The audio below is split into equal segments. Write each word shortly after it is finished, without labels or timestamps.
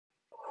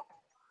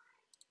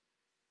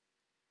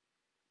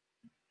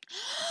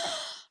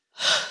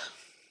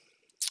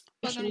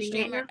welcome to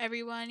streaming stream, right now?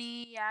 everyone.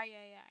 Yeah, I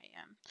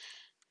am.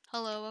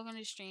 Hello, welcome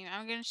to stream.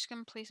 I'm just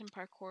gonna play some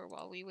parkour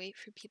while we wait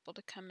for people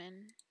to come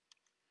in.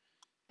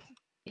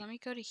 Let me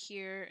go to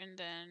here and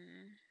then.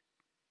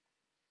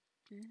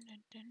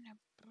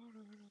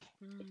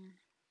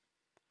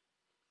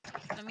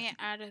 Let me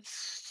add a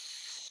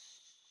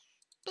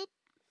boop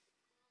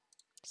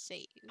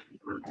save.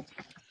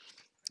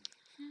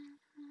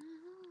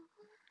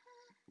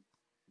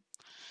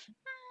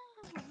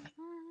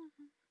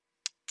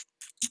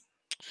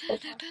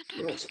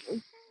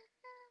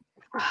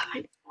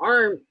 My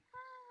arm.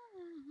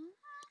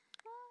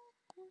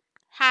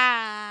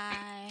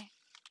 Hi.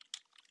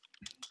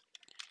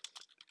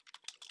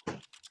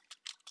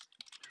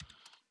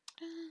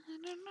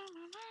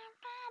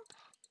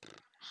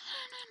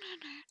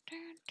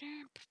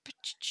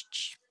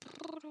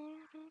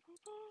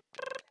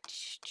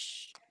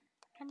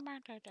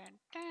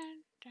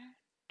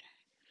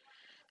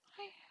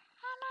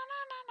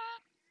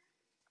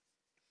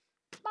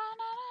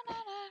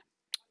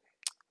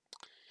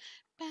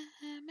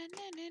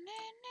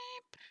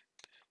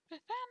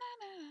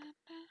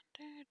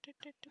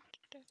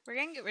 We're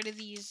gonna get rid of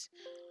these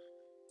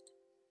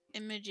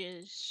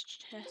images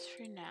just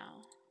for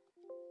now.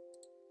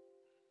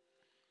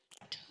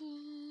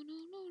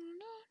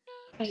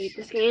 I hate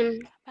this game.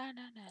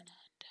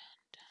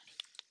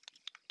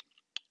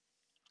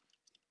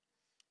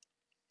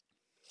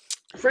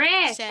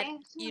 Frick! Said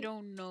you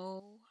don't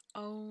know.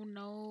 Oh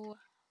no.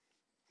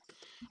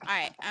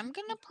 Alright, I'm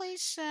gonna play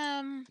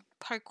some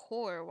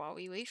parkour while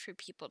we wait for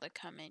people to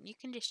come in. You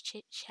can just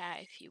chit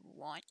chat if you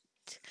want.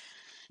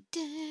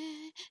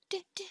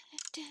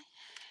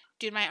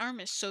 Dude, my arm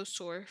is so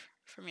sore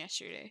from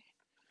yesterday.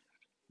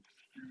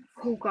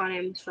 Oh god,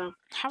 I'm so.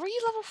 How are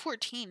you level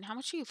 14? How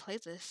much do you play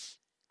this?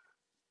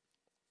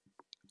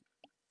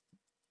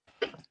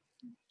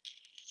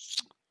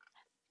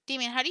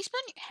 Damien, how do you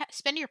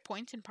spend your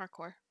points in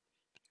parkour?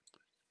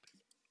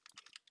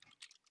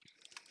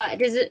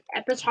 Does it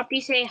at the top? Do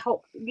you say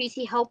help? Do you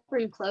see help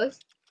and close?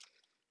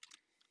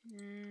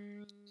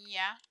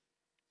 Yeah.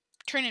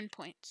 Turn in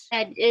points.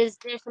 And is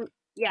there some?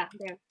 Yeah,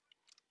 there.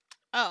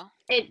 Oh.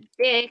 It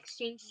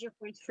exchanges your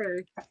points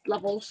for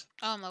levels.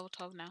 Oh, I'm level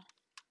 12 now.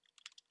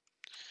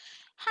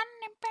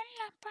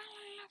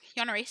 You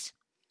wanna race?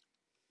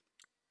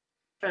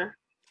 Sure.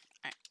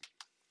 Alright.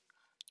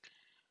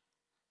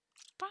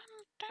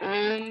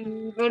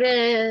 Go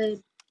to.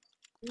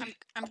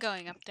 I'm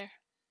going up there.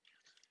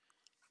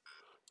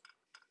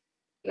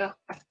 Yeah.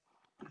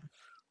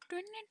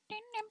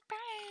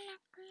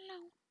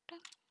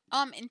 Oh,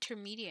 I'm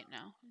intermediate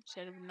now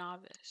instead of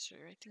novice, or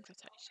I think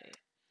that's how you say it.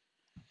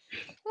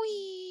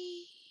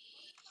 Whee!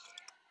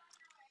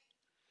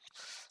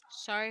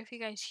 Sorry if you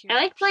guys hear. I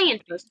like playing in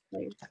first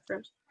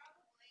first.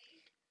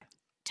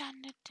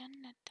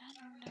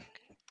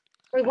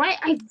 Wait, what?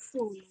 I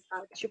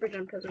super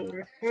jump doesn't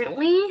work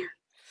apparently.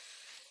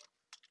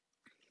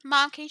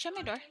 Mom, can you shut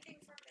my door?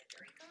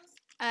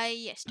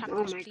 Yes. Talk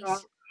Oh first, my please.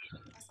 god.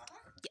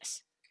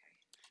 Yes.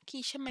 Can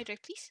you shut my door,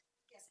 please?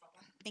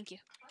 Thank you.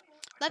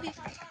 Love you.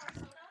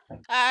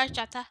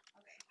 Chata.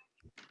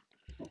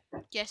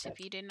 Yes, if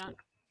you did not.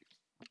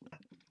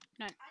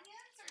 None.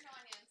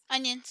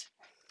 Onions.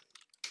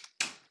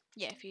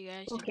 Yeah, if you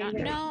guys did not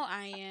know,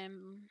 I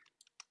am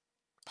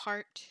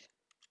part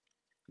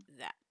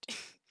that.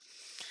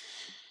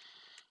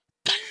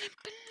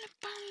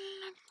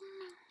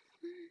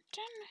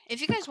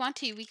 If you guys want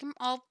to, we can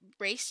all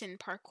race in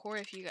parkour.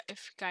 If you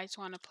guys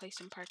want to play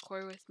some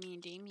parkour with me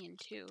and Damien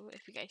too.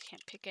 If you guys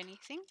can't pick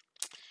anything,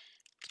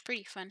 it's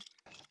pretty fun.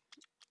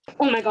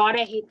 Oh my god,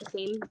 I hate the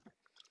game.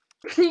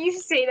 You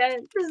say that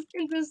in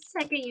the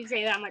second you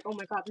say that, I'm like, oh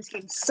my god, this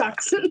game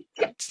sucks.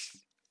 What?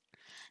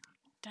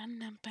 I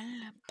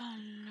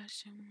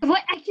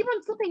keep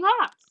on flipping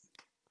off.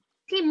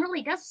 This game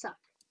really does suck.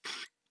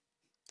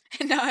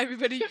 And now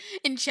everybody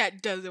in chat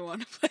doesn't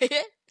want to play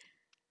it.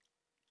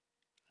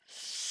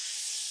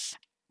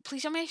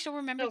 Please tell me I still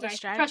remember the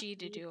strategy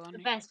to do on the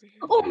it. best.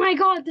 Oh my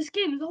god, this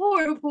game is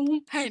horrible.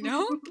 I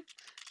know.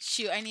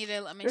 Shoot, I need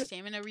to let my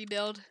stamina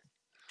rebuild.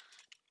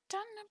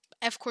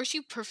 Of course,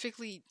 you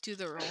perfectly do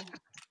the roll.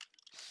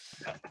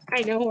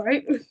 I know,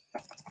 right? And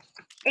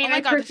oh my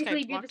I god,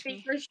 perfectly do the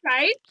thing first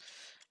try.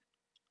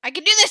 I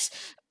can do this.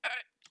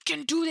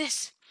 Can do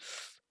this.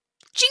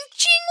 Ching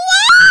ching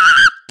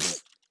wah!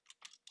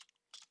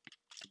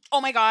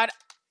 Oh my god.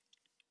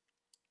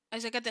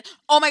 As I got the.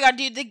 Oh my god,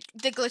 dude,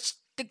 the glitch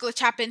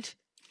happened.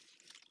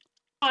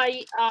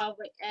 I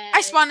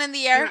spawned in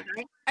the air.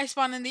 I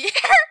spawned in the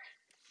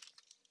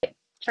air.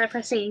 Try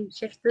pressing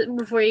shift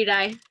before you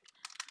die.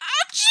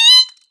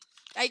 Ouchie!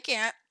 I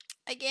can't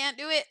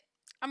do it.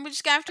 I'm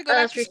just gonna have to go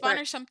back to spawn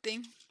or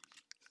something.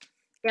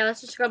 Yeah,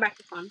 let's just go back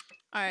to spawn.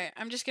 Alright,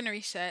 I'm just gonna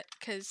reset,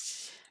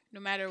 because no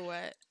matter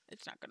what,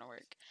 it's not gonna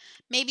work.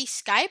 Maybe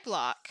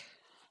Skyblock.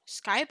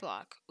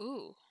 Skyblock.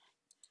 Ooh.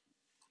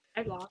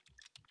 Skyblock.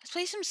 Let's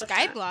play some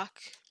Skyblock.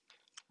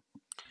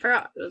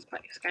 Forgot it was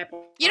playing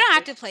Skyblock. You don't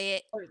have to play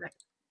it.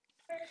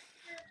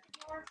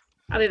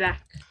 I'll be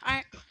back.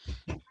 Alright.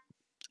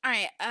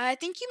 Alright, I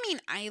think you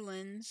mean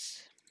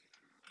islands.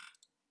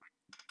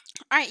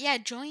 Alright, yeah,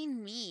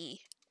 join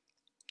me.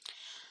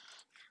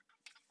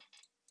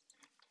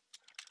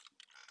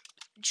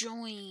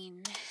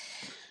 Join.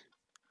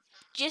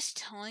 Just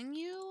telling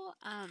you,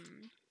 I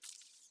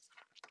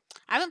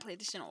haven't played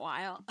this in a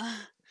while.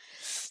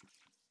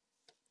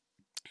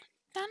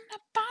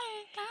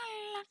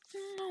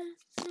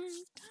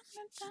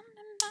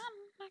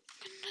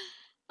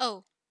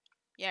 Oh,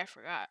 yeah, I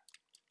forgot.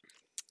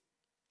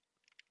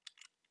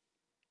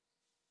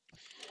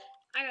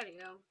 I gotta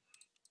go.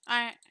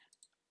 Alright.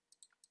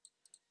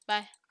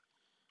 Bye.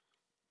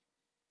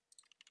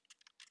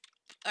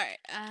 Alright,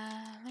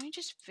 let me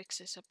just fix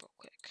this up real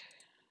quick.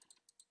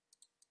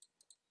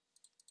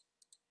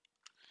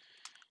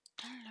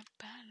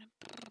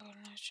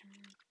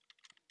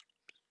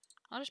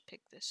 I'll just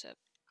pick this up.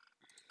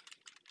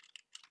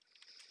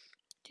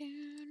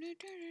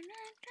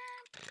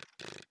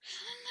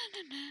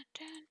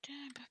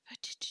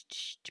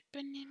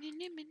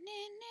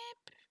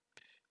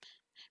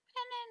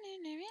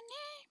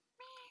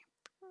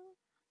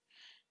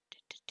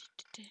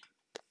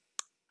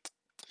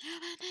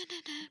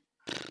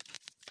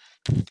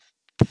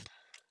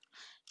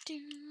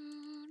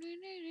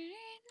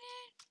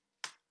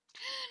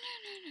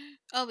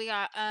 Oh, we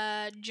got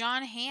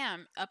John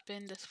Ham up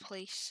in this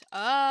place.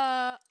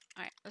 Alright,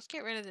 let's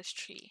get rid of this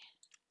tree.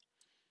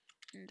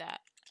 And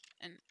that.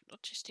 And we'll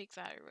just take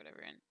that or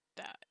whatever, and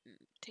that, and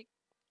take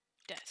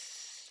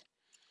death.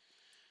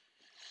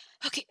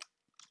 Okay.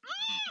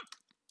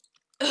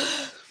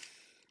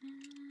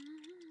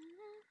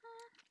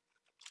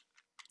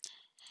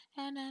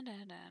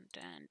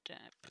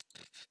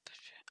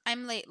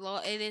 I'm late, lol.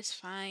 It is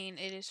fine.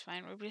 It is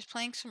fine. We're just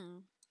playing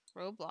some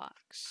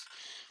Roblox.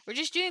 We're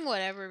just doing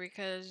whatever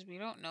because we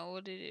don't know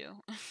what to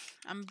do.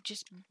 I'm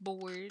just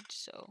bored,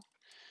 so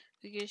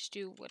we can just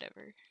do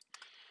whatever.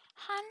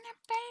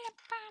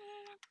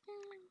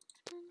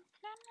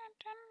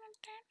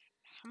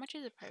 How much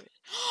is a private?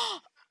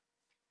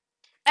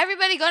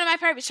 Everybody go to my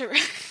private server.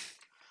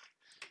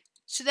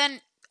 So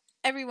then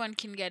everyone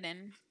can get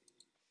in.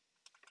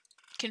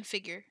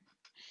 Configure.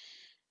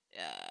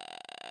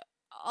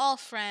 All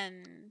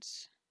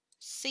friends.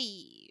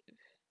 Save.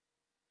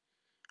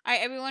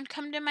 Alright, everyone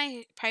come to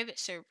my private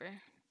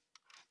server.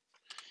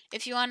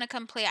 If you want to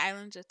come play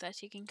Islands with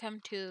us, you can come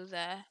to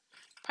the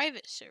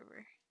private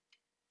server.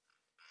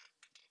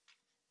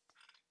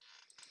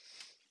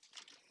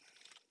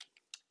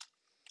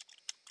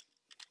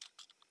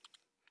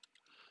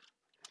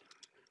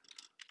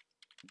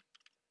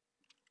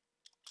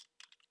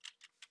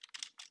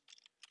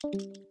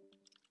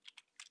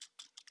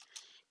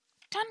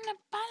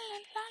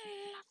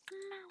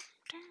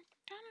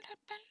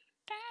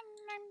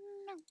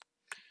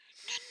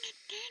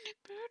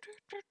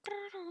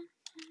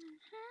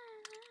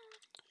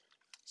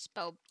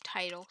 Spell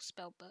title,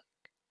 spell book.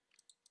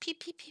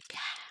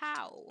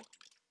 Pow.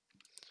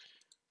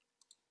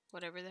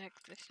 Whatever the heck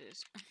this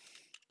is.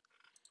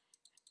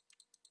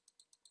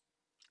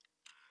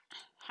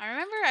 I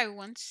remember I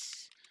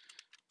once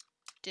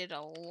did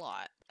a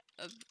lot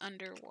of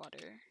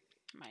underwater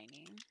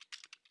mining.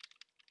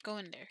 Go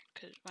in there,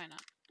 cause why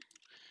not?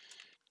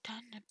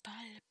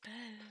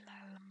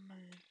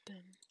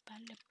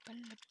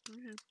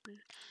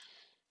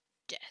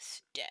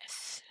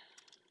 Death.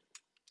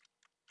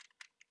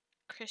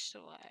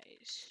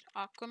 Crystallized.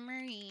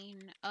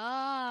 Aquamarine.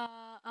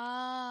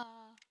 I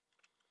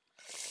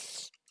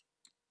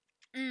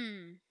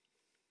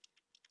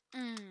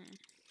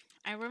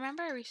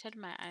remember I reset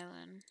my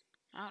island.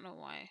 I don't know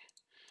why.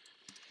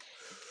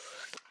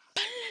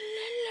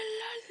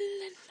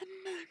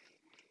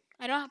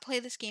 I don't play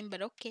this game,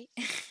 but okay.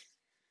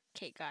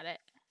 Okay, got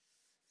it.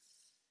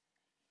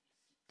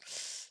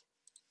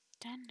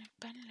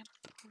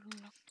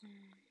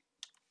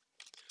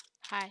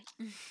 Hi.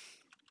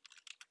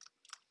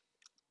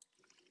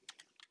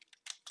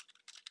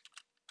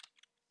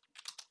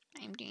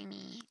 I'm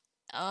Jamie.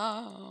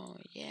 Oh,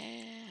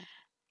 yeah.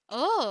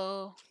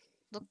 Oh,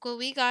 look what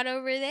we got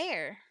over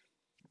there.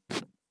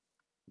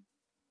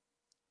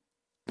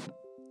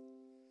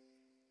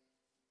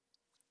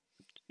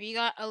 We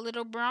got a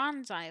little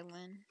bronze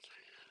island.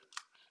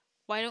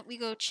 Why don't we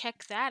go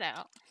check that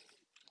out?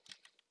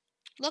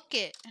 Look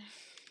it.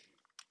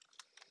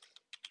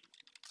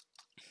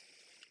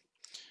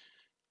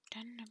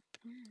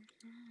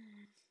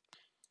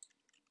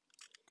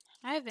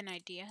 I have an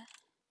idea.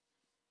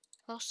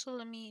 Also,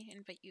 let me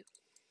invite you.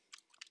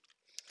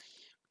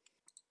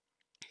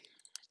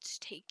 Let's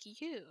take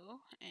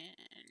you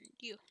and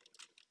you.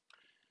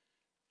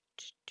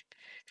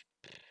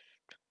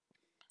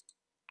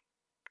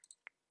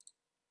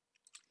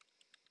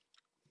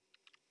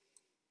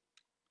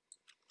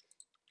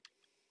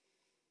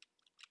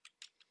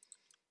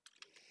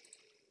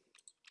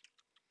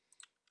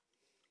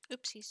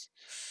 Oopsies.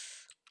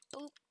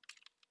 Boop.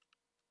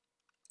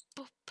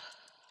 Boop.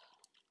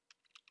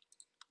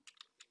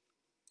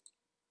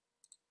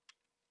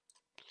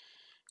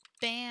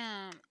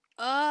 Bam.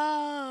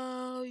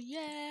 Oh,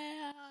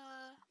 yeah.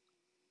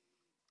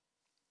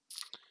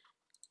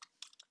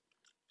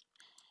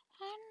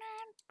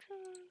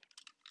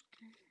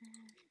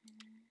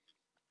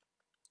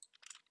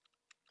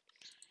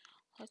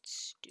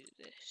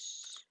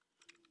 this.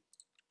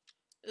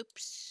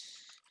 Oops.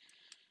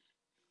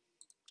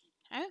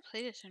 I haven't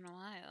played this in a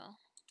while.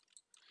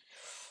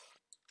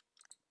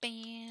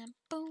 Bam,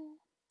 boom,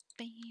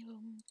 bam,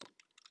 boom,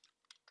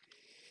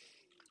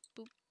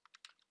 boop,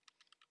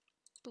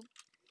 boop.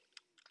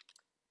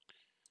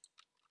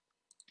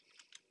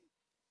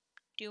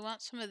 Do you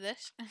want some of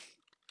this?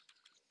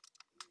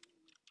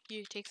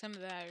 You take some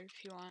of that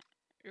if you want,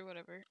 or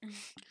whatever.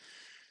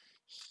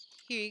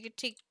 Here, you could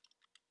take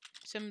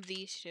some of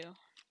these too,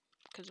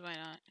 because why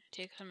not?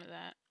 Take some of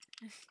that.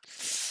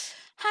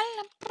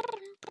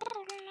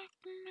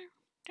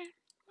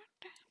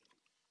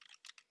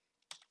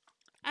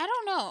 I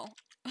don't know.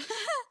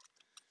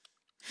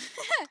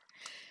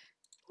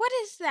 What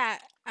is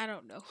that? I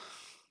don't know.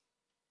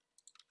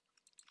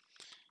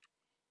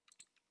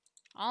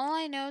 All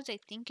I know is I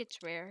think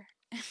it's rare.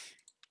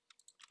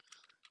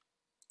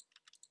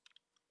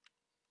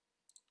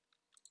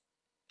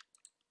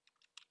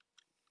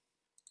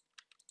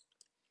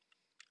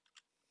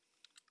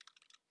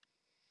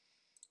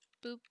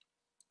 Boop,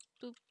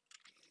 boop,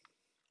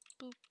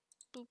 boop,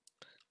 boop.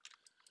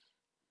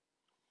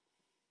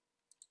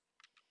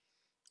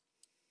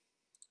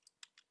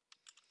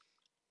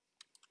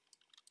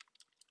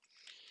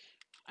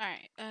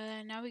 Alright,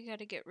 now we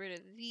gotta get rid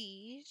of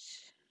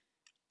these.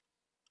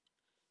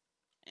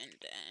 And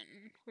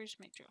then, where's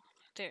my drill?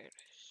 There it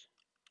is.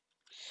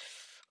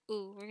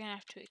 Ooh, we're gonna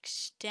have to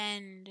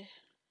extend.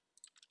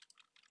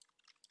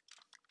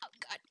 Oh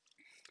god.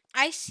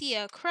 I see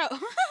a crow.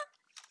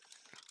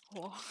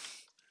 Whoa.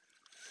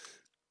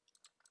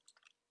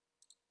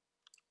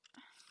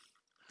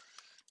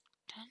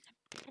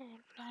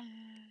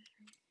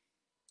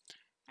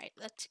 Alright,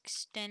 let's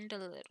extend a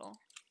little.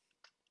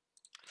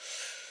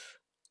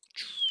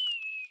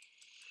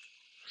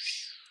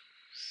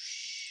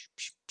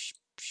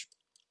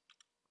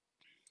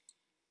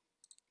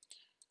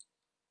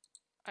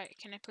 Alright,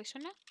 can I place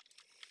one now?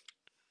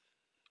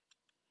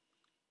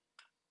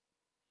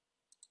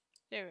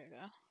 There we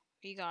go.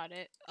 We got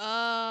it.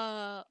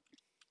 Alright,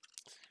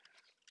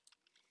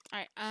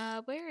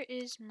 where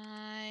is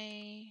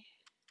my...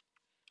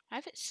 I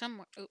have it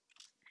somewhere. Oh.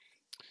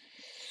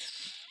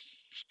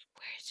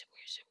 Where is it?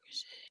 Where is it? Where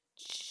is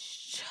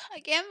it? I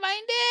can't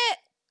find it!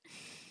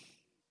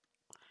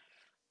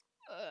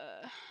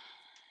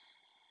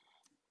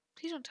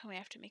 Please don't tell me I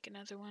have to make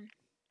another one.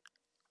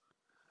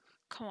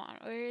 Come on,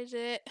 where is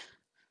it?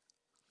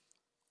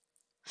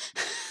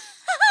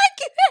 I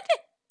can't find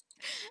it!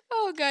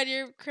 Oh god,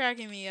 you're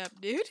cracking me up,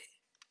 dude.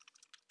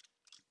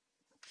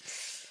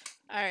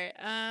 Alright,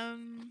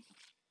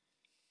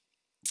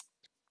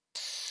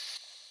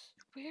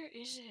 where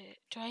is it?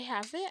 Do I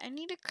have it? I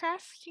need a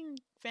crafting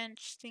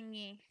bench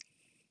thingy.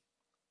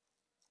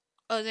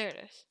 Oh, there it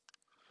is.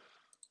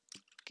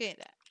 Okay,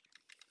 that.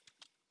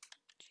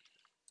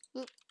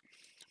 Oop.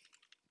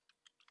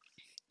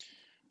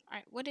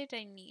 Alright, what did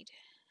I need?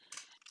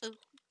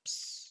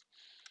 Oops.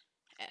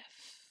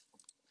 F.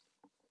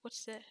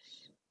 What's this?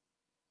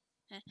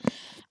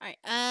 Alright,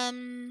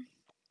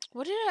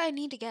 what did I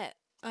need to get?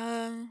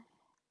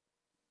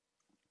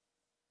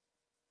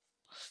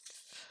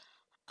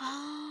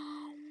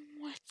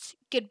 What's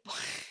good boy?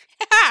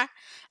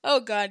 Oh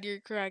god, you're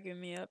cracking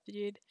me up,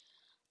 dude.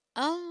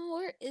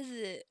 Where is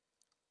it?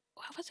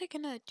 What was I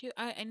gonna do?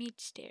 I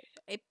need stairs.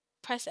 I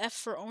press F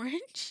for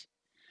orange.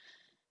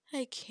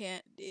 I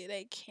can't, dude.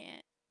 I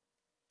can't.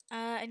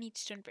 I need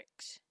stone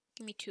bricks.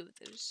 Give me 2 of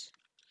those.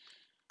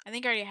 I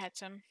think I already had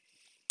some.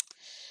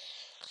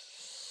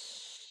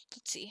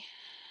 Let's see.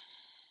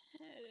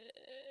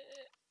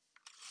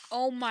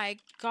 Oh my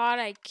god,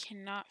 I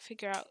cannot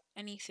figure out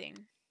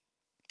anything.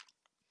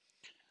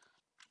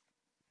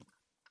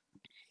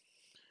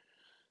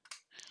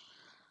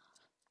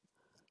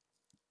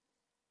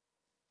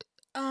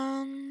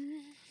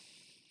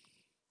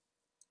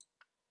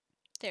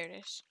 There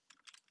it is.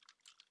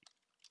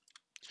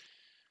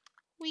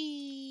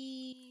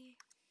 We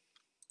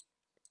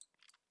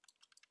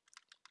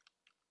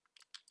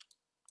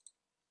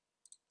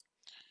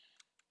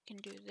can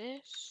do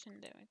this,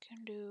 and then we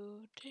can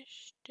do this.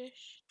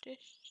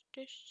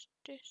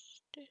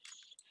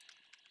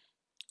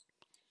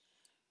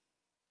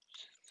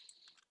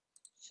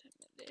 Some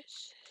of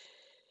this.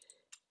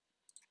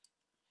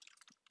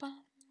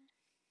 Bum.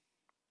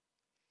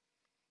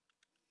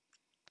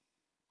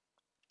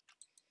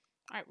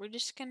 Alright, we're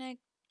just gonna...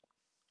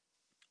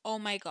 Oh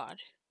my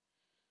god.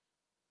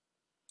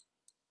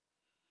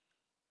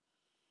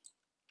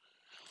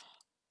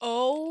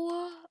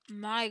 Oh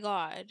my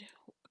god.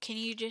 Can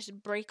you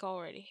just break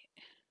already?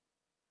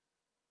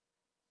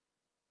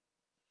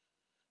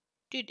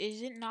 Dude,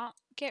 is it not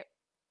get...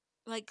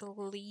 like,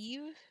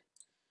 leave?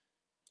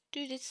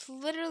 Dude, it's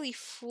literally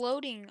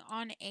floating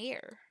on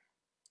air.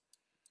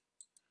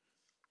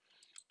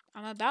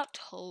 I'm about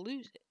to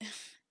lose it.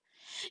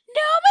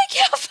 No, my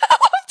cow fell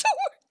off the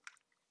word.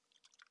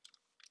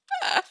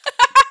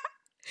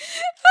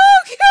 Oh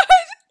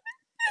god.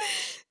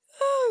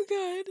 Oh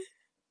god.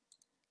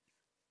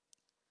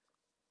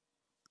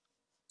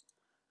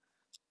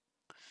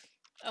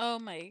 Oh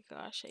my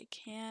gosh. gosh, I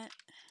can't.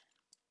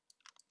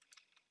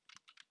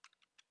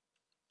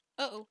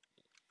 Uh-oh.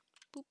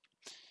 Boop.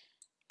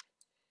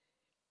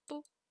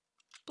 Boop.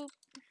 Boop.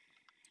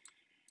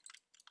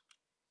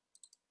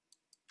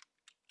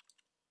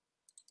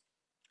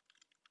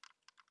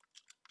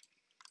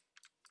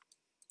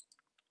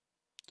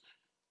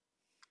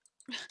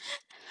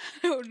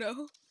 Oh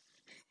no.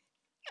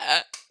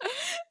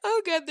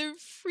 Oh god, they're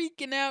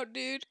freaking out,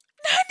 dude.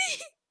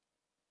 Nani?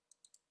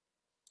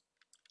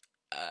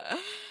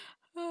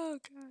 Oh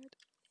god.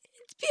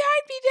 It's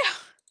behind me now.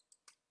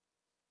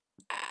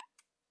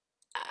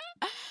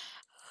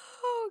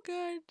 Oh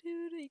god,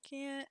 dude, I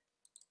can't.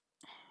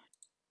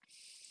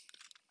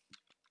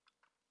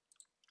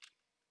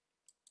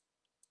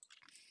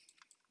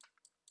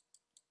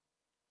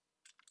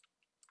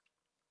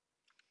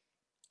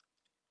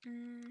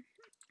 Mm-hmm.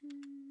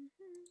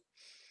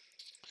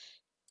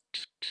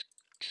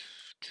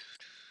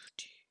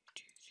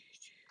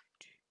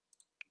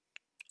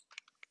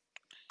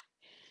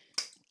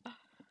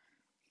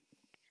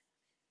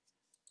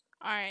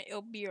 Alright,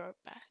 it'll be right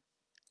back.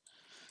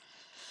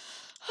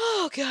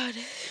 Oh god.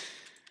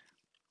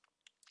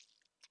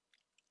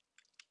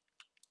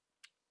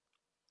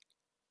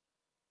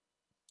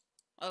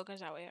 Oh,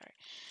 goes that way, alright.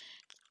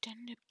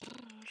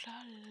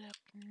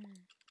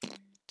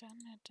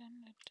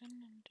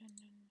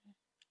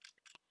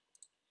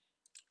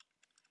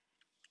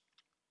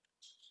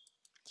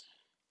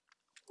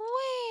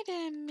 Wait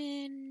a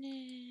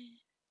minute.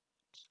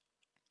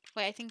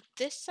 Wait, I think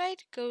this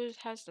side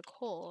has the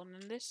coal,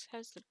 and then this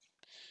has the...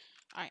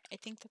 Alright, I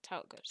think that's how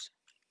it goes.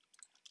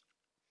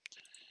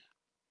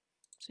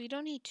 So you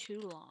don't need too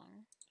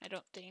long, I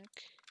don't think.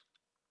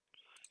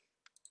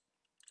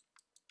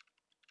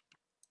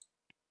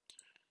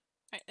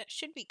 Alright, that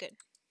should be good.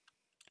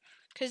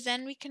 Because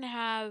then we can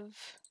have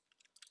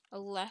a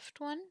left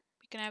one.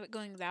 We can have it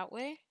going that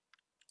way.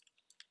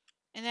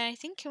 And then I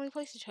think, can we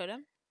place a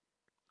totem?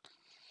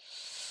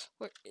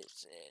 Where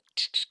is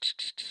it?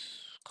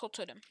 Coal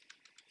totem.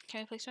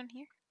 Can we place one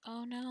here?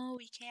 Oh no,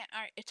 we can't.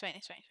 Alright, it's fine,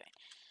 it's fine, it's fine.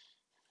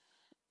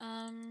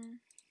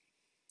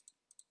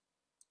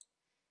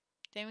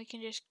 Then we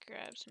can just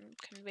grab some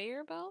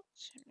conveyor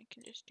belts and we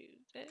can just do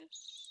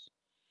this.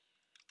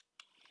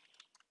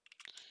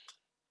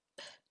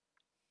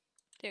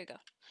 There we go.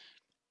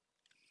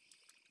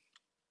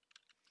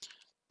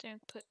 Then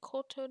put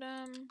coal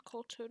totem,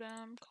 coal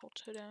totem, coal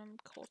totem,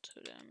 coal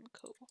totem,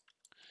 coal.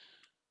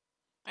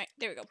 Alright,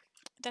 there we go.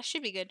 That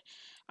should be good.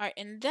 Alright,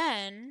 and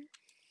then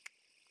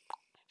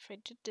if I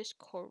did this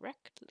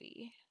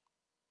correctly,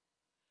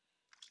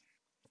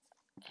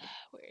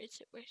 where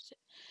is it? Where is it?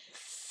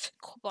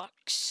 Coal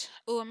blocks.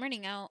 Oh, I'm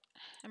running out.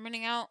 I'm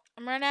running out.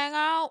 I'm running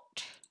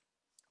out.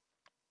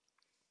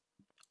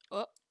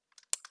 Oh.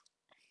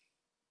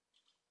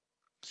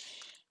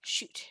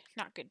 Shoot.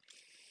 Not good.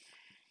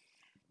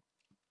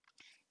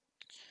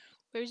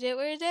 Where is it?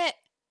 Where is it?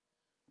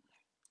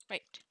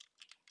 Right.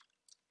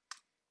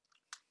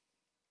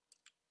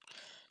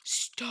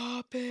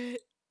 Stop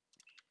it.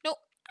 No.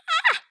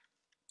 Ah!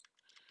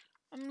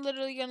 I'm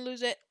literally gonna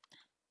lose it.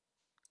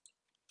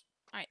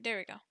 Alright, there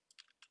we go.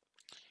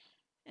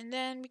 And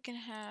then we can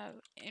have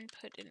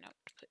input and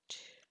output.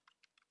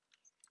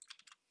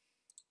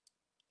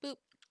 Boop.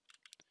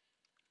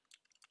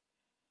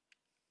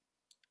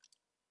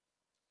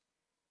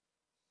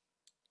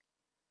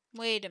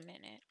 Wait a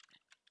minute.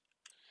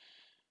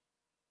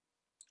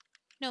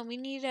 No, we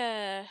need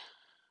a...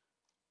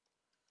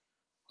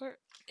 Where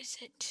is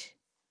it?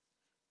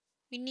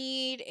 We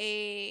need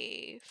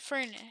a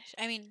furnace.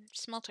 I mean,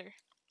 smelter.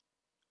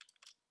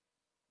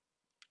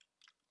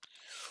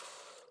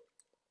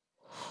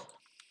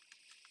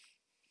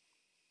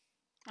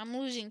 I'm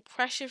losing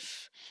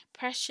precious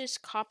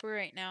copper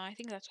right now. I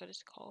think that's what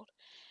it's called.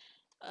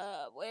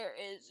 Where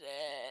is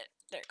it?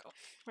 There we go.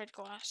 Red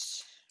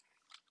glass.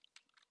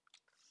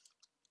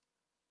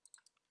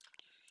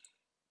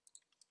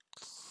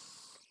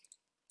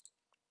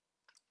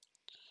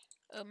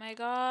 Oh my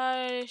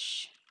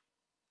gosh.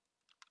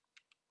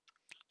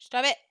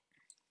 Stop it.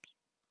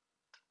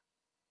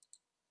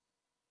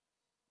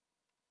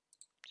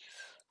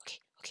 Okay.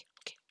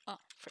 Oh,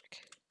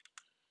 frick.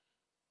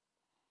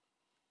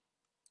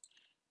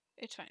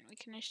 It's fine. We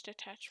can just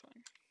attach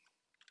one.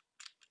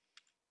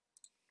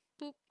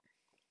 Boop.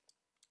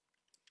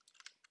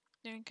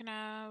 Then we can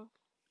have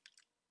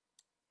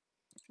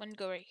one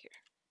go right here.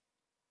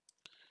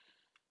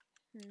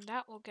 And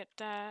that will get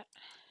that.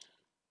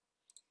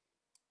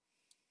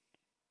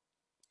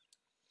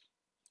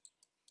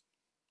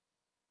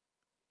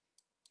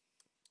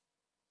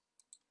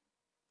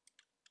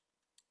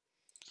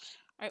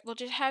 Alright, we'll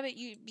just have it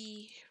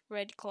be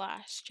red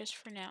glass just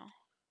for now.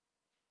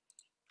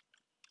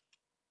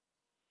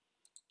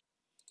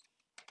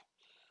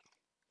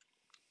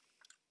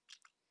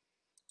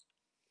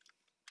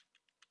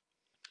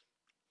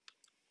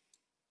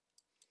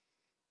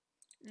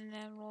 And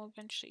then we'll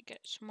eventually get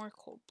some more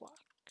coal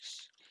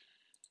blocks.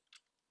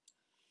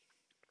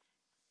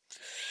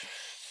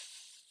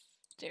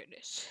 There it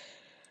is.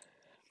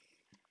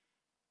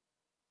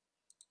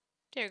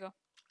 There you go.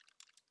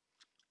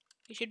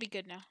 We should be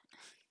good now.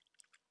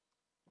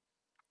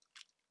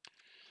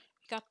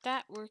 Got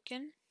that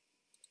working.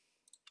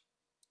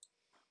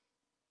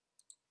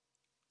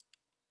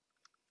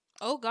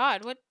 Oh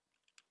God, what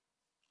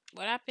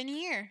happened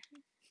here?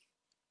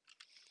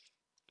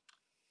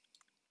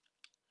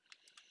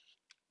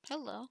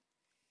 Hello.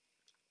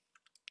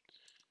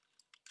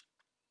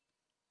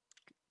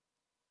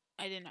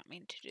 I did not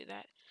mean to do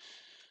that.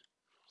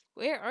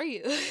 Where are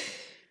you?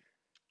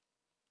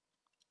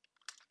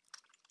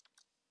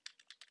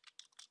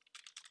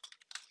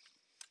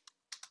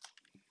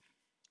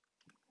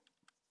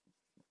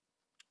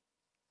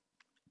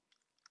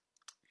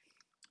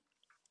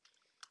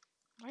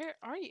 Where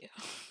are you?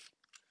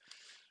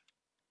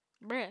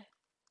 Bruh.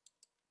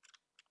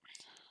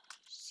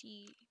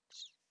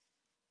 Seeds.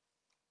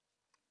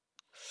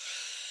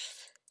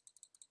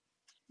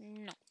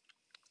 No.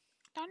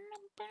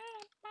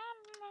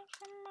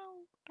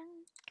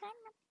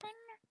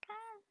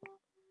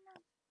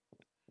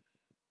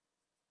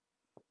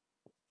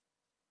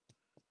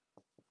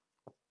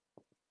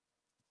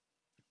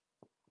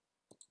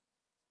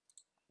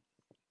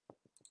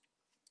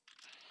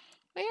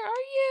 Where are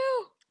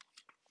you?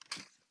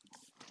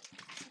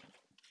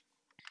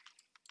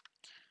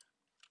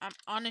 I'm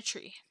on a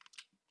tree.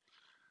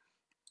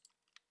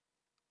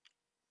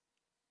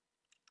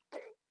 How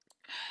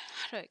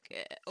do I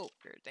get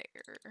over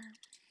there?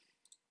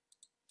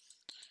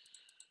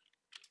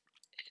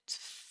 It's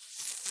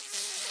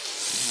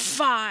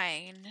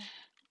fine.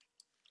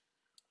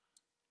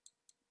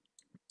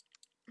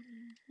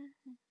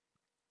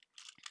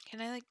 Can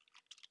I like...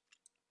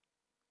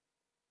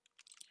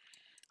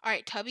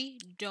 Alright, Tubby,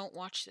 don't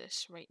watch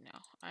this right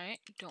now.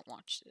 Alright? Don't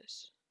watch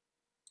this.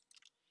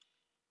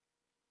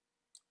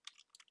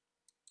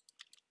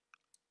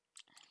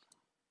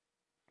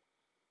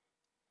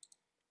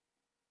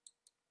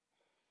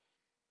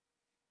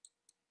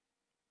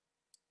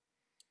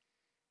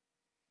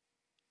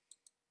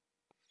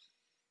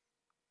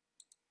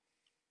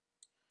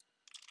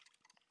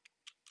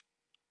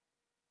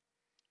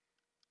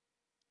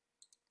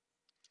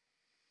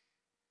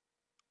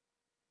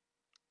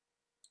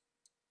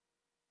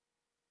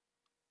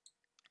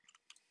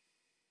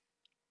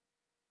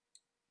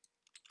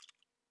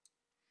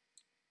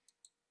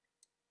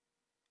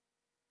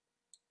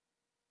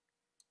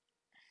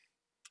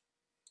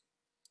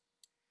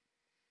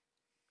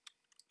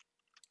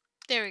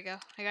 There we go.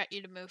 I got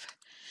you to move.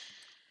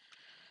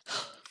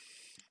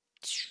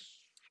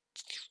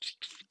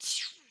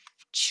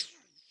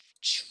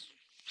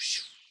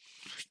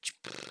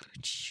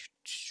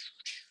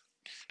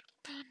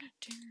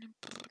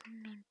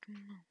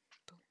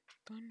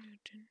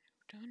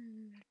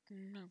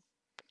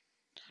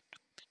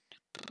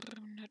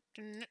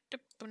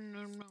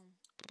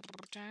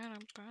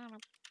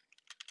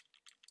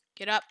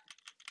 Get up.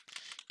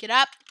 Get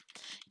up.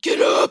 Get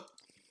up.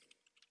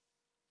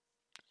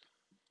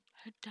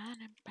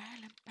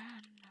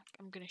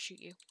 I'm gonna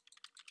shoot you.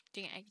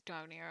 Dang it, I don't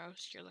have any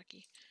arrows. You're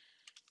lucky.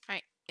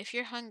 Alright, if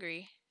you're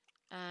hungry,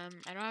 I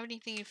don't have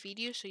anything to feed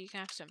you, so you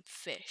can have some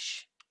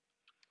fish.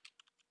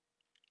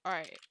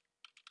 Alright.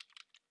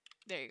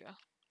 There you go.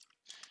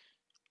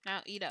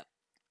 Now eat up.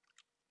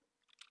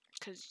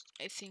 Because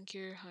I think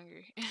you're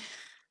hungry.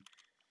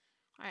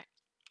 Alright.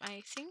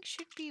 I think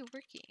should be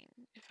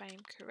working, if I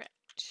am correct.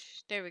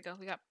 There we go.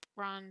 We got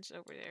bronze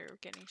over there. We're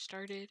getting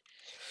started.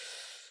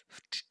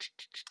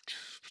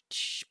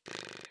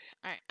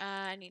 Alright,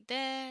 I need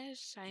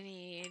this. I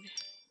need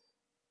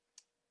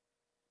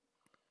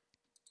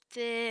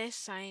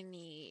this. I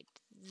need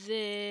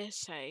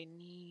this. I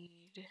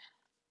need...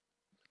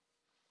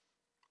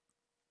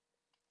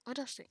 What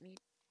else do I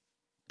need?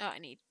 Oh, I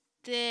need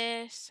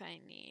this. I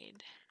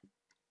need...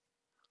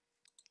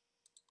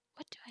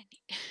 What do I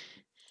need?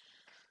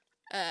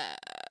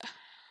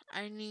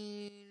 I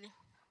need...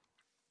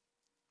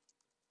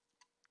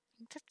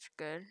 That's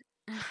good.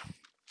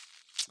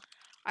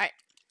 Alright.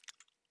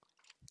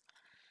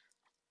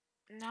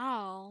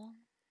 Now,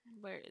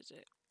 where is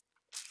it?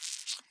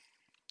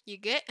 You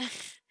get? Where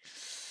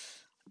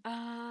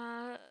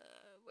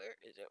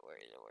is it? Where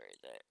is it? Where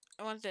is it?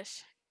 I want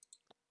this.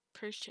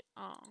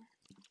 Oh.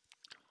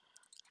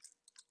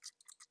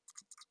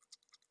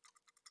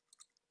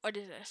 What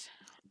is this?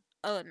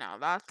 Oh, no,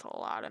 that's a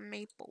lot of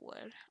maple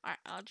wood. Alright,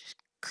 I'll just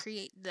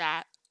create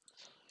that.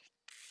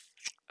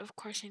 Of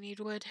course I need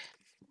wood.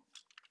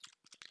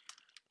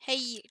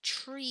 Hey,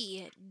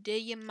 tree, do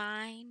you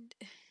mind?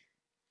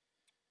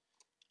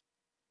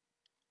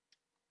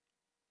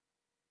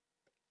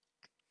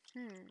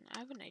 I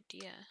have an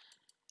idea.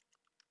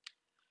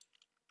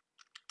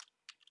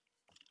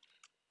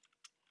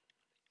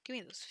 Give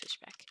me those fish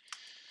back.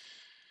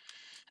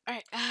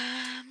 Alright,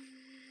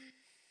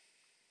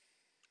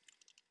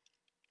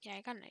 yeah,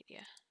 I got an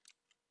idea.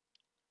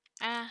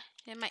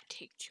 It might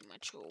take too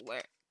much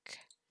work.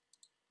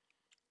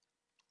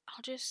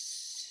 I'll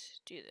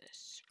just do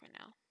this for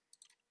now.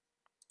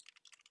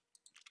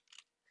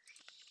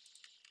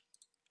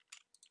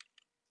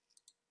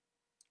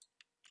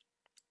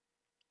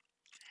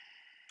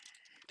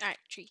 Alright,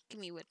 tree, give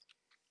me wood.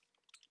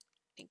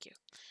 Thank you.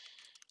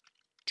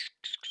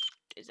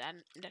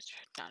 That's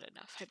not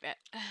enough, I bet.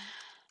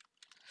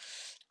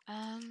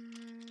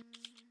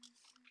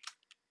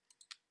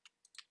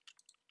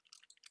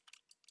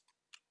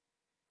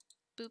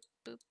 Boop,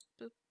 boop,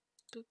 boop,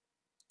 boop,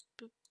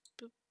 boop,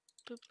 boop,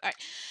 boop. Alright.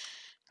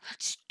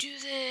 Let's do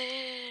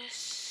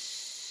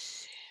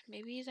this.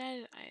 Maybe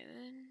that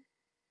island.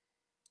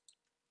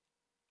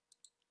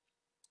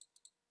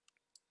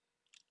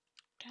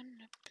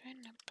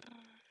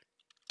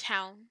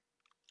 Town.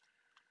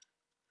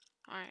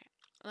 Alright.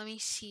 Let me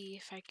see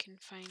if I can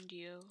find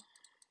you.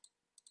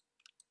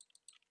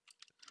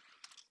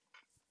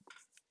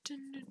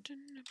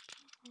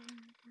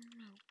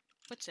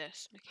 What's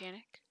this?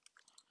 Mechanic?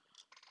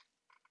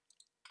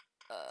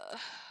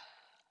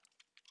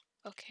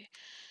 Okay.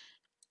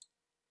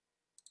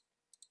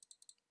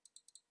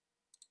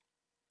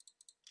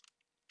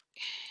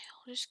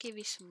 I'll just give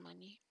you some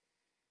money.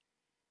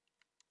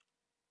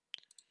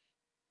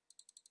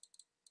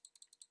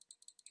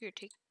 Here,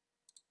 take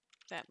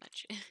that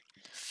much.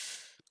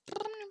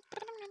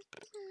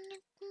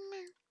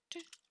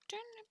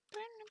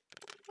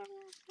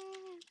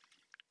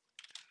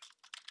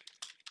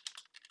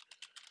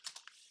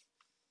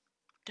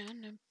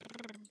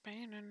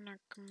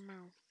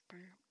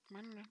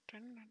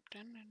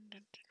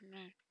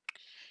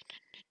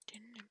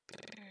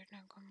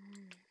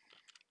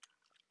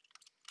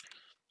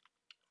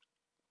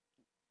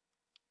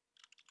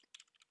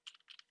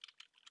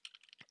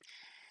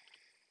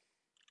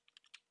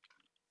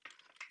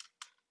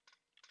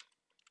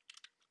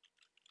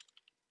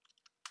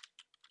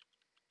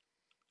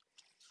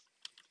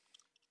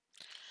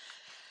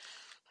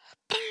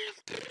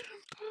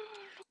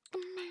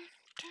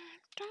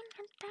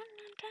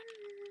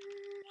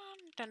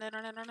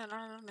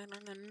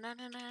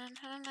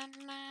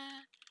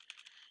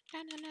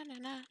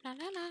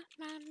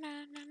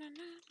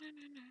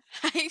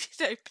 I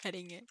start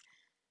petting it.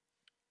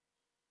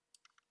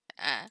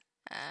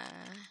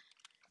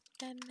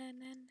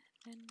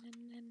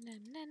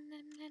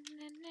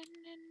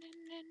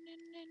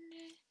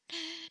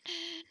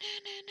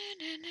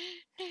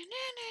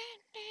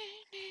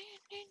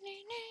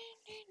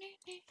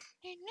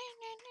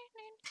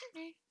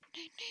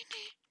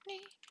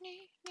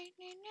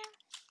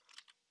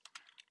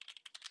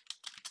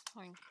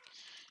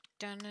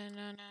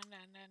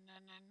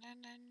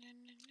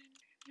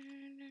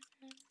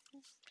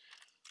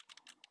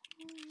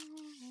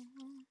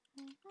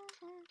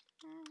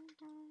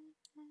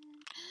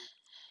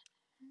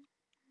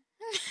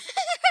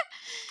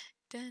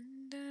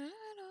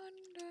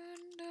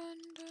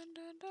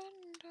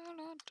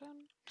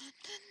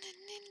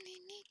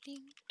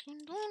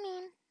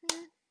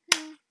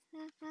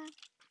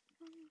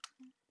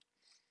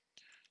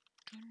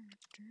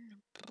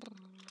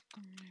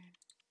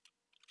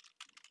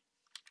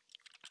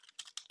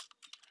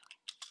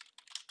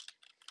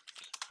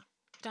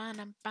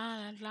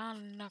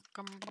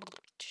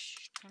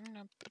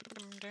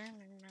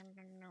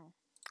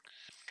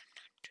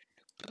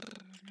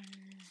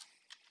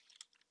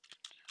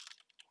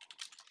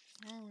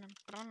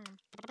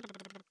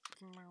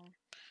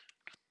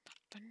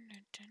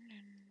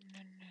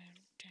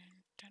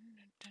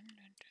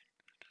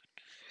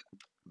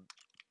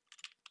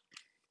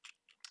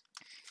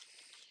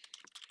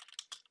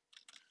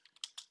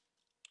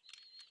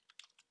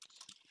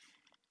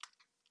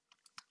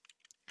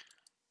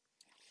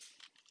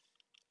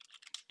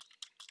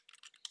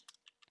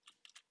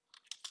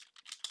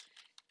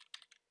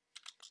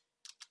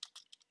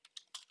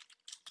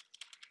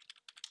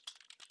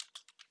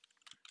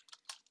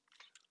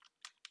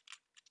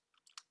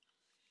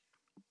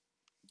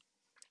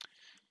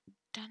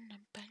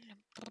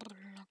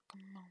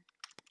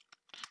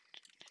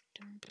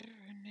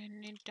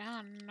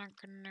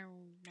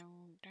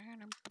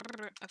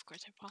 Of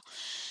course I fall.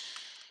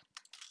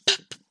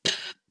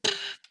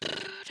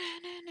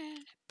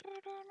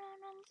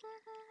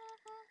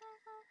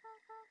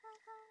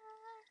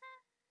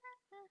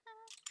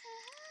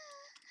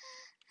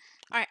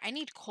 Alright, I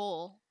need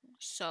coal,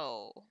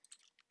 so...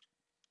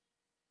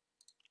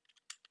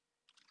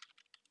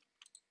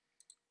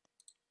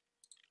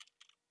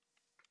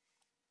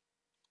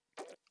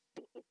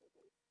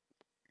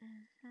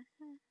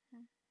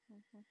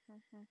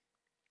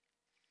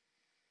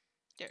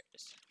 There it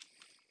is.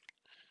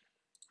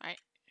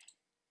 Alright.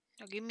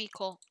 Now give me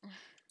coal.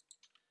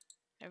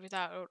 Never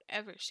thought I would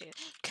ever say it.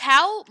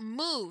 Cow,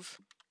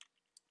 move!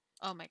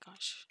 Oh my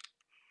gosh.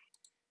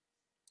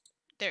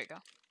 There we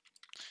go.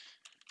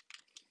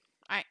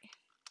 Alright.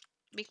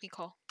 Make me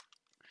coal.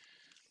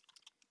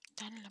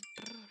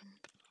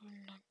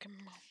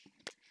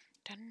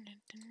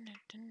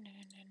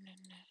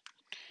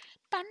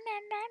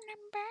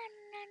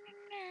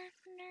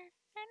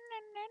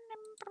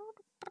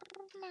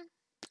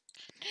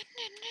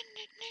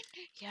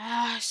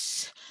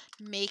 Yes.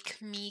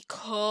 Make me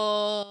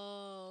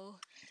coal.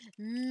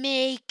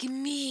 Make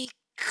me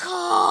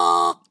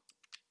coal.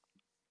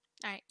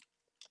 Alright.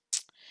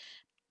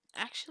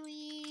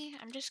 Actually,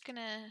 I'm just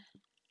gonna...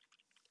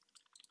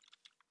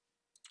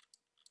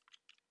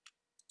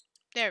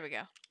 There we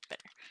go.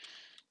 Better.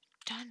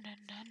 Dun, dun,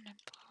 dun, dun,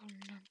 dun,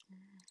 dun.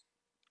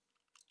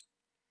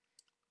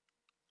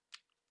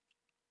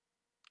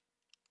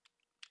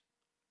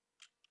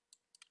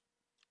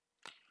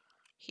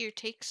 Here,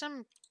 take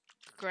some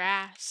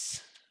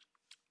grass.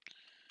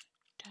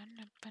 Dun,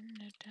 dun, dun,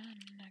 dun, dun,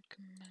 dun,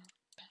 come on.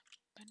 Dun,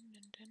 dun,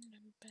 dun, dun,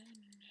 dun,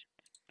 dun.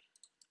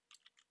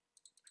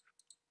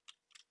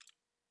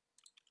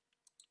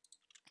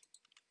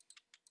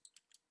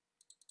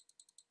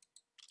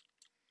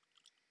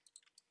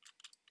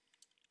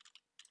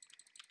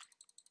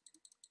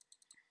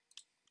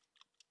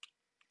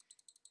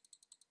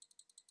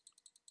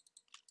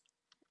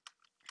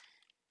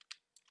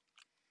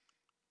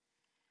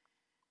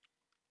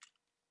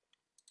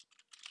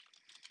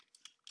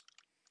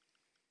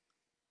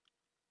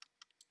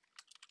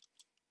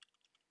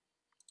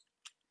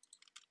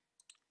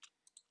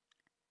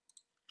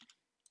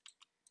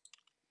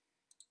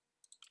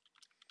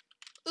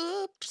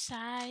 Oops,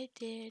 I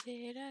did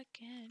it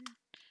again.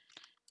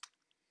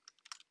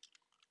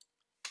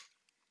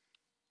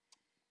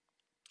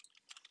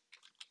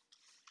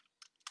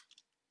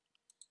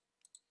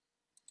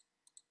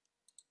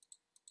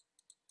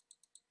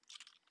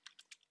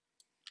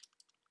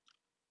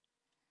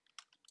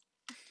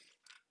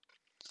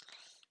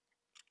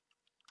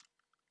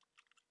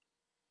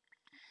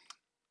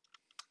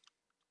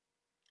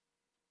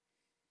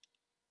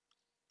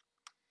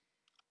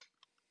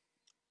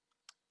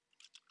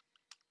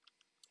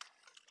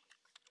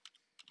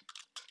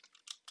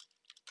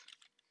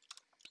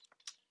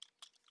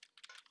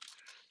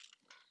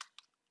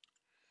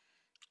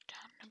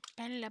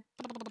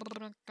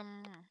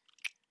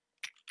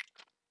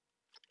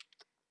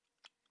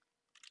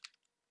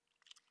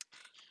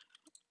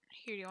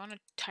 Here, do you want a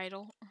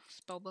title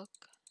spell book?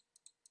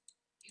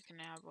 You can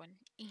have one.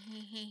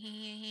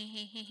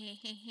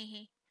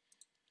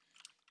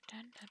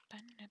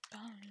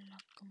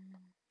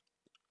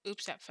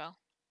 Oops, that fell.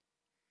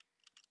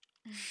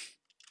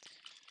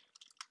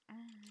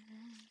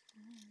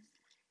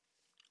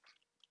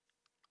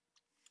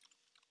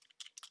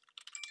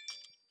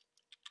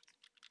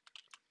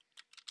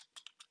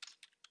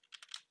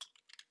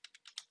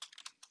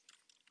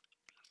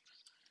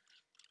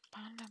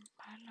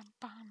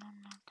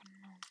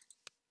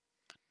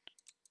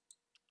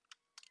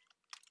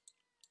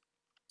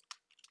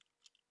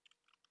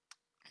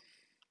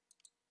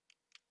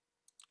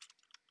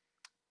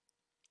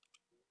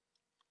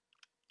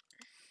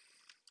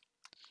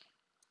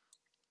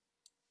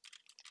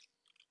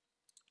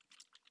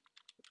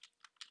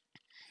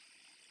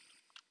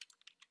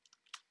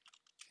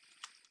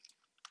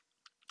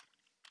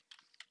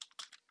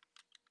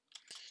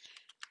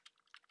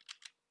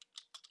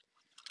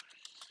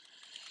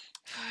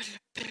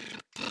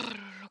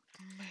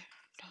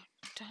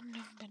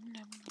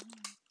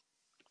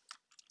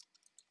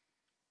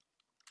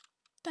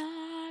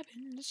 I've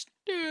been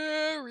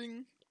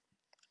staring.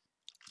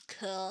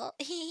 Cool.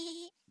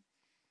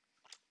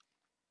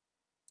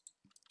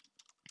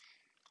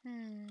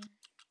 Hmm.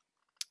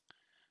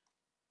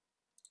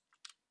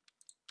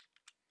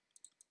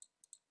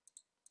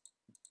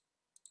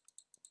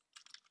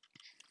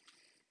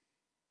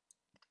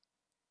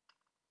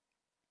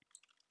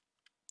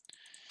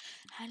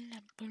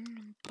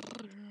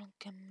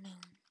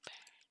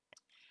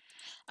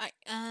 Alright,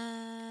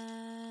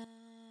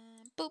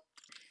 boop.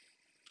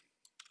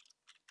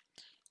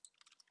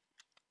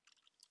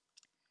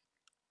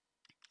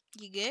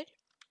 You good?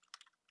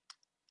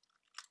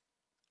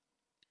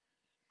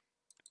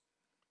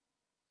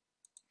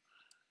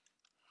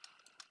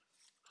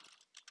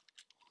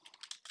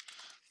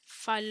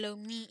 Follow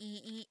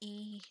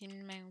me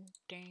in mountain.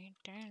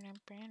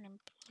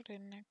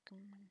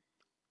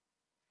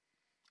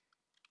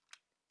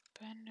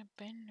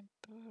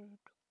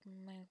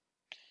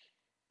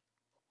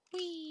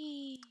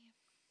 Wee.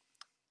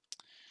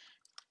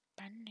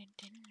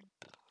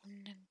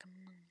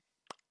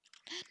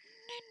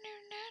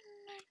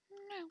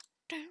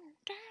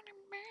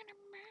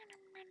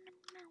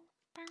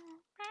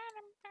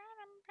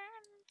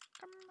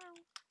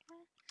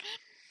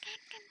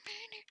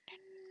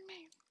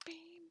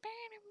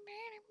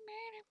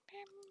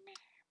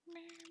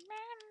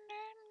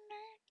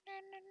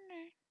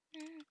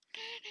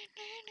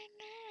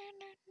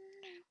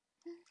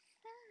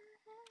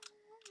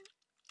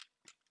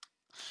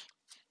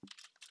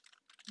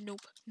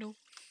 Nope, nope.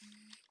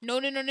 No,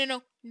 no, no, no,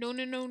 no. No,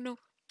 no, no, no.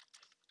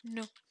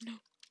 No, no.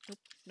 Nope,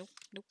 nope,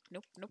 nope,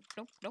 nope, nope,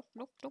 nope, nope,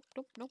 nope, nope,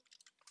 nope, nope.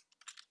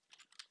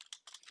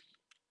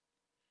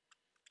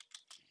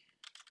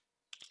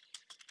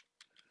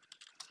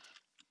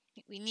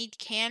 We need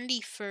candy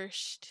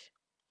first.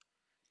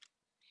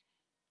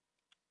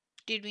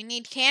 Dude, we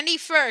need candy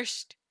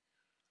first.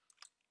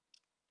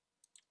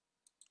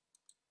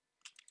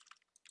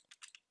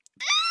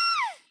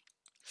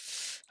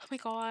 Oh my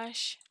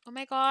gosh. Oh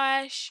my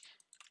gosh.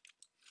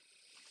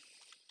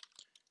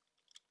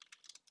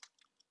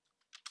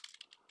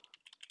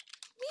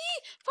 Me,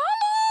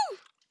 follow.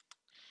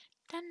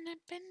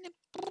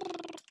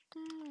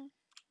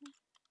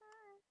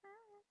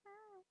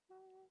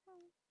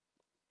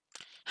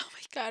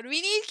 God,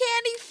 we need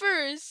candy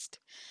first.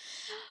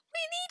 We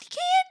need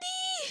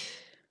candy.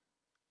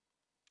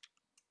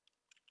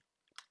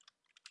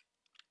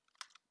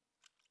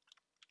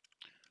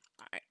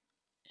 Alright.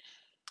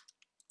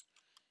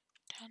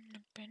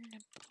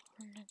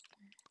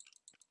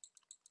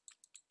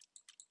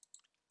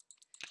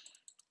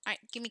 Alright,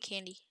 give me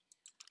candy.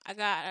 I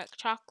got a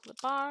chocolate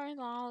bar and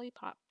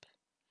lollipop.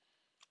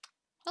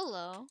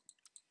 Hello.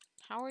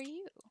 How are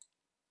you?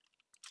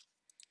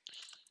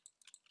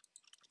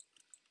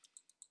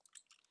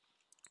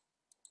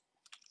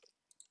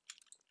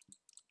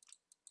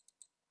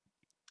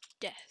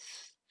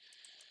 Death.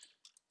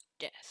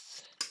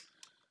 Death.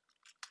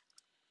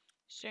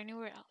 Is there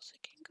anywhere else I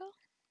can go?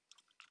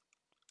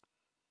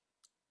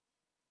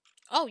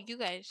 Oh, you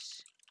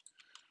guys.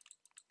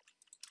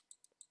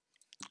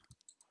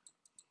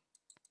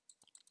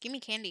 Give me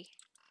candy.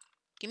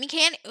 Give me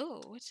candy.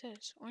 Oh, what's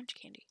this? Orange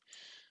candy.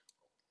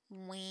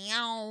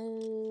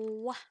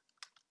 Wow.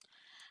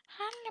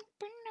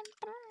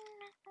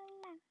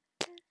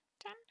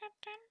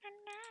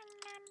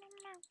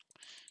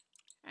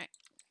 Alright.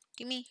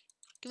 Give me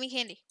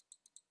candy.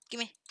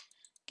 Gimme.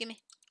 Gimme.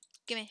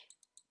 Gimme.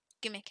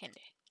 Gimme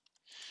candy.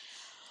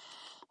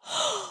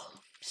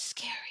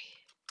 Scary.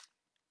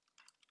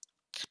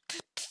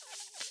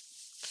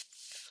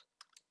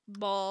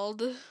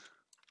 Bald.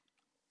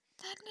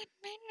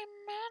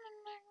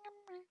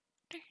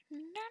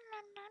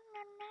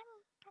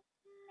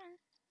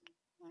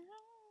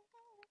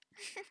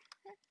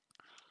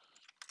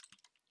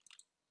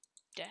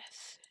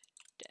 Death.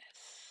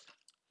 Death.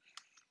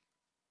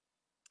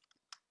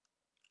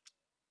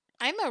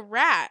 I'm a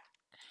rat.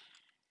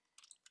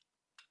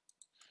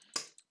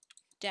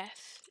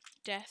 Death.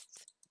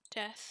 Death.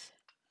 Death.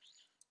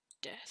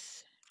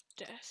 Death.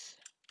 Death.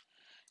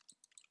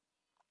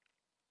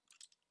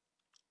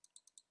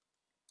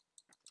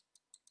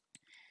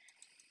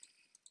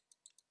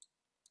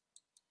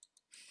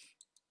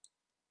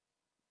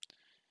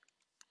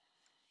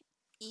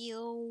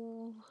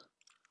 Ew.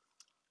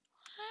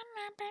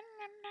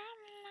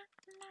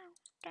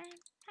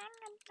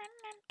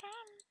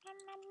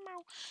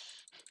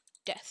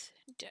 Death,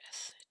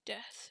 death,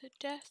 death,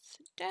 death,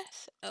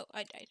 death. Oh,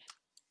 I died.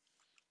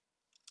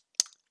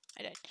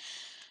 I died.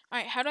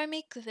 Alright, how do I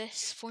make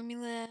this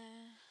formula?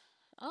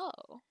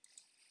 Oh.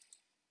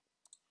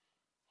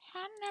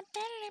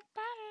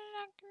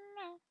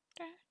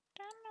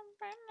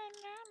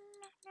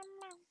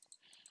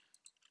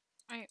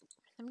 Alright,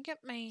 let me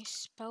get my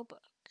spell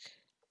book.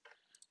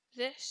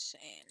 This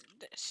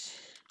and this.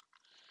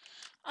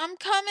 I'm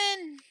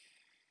coming!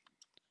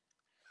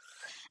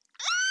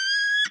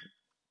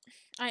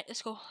 Alright,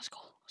 let's go, let's go,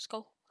 let's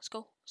go, let's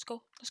go, let's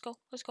go, let's go,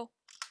 let's go.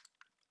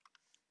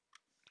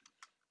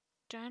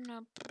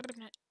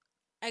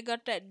 I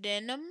got that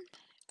denim.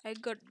 I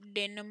got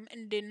denim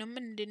and denim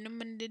and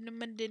denim and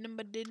denim and denim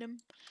and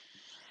denim.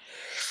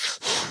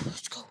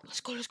 Let's go,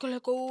 let's go, let's go,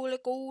 let's go,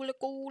 let's go, let's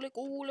go, let's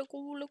go, let's go,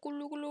 let's go,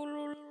 let's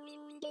go.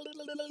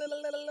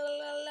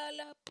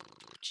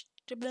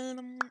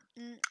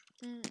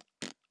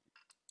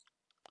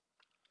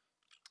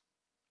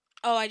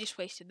 Oh, I just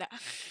wasted that.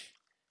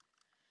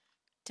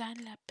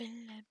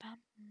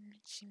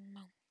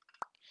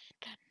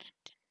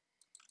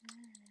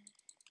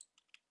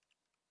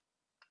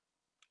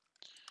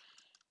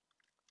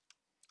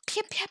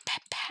 Pew, pew,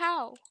 pew,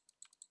 pow.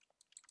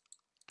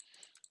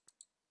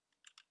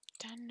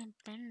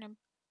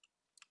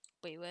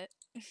 Wait, what?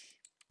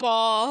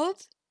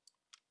 Bald?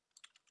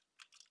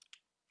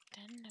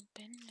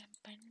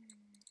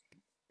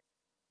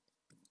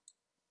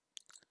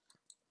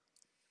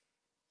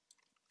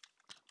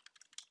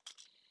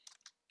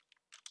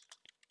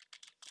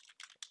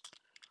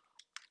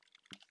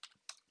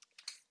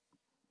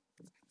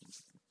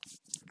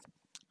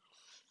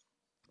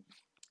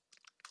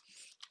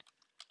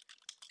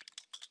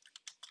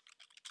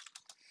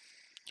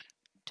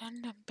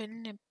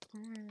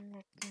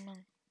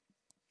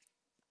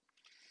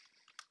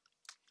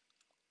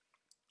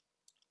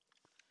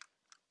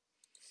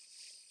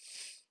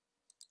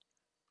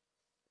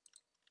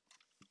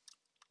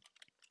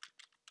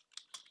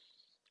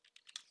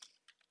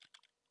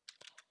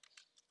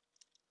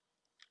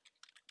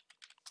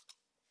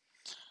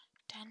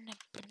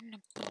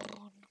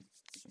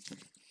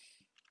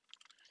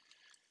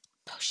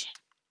 Potion.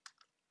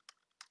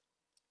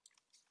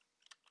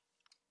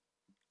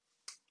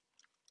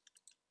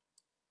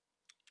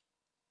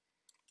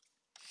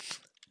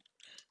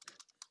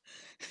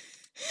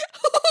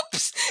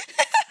 Oops.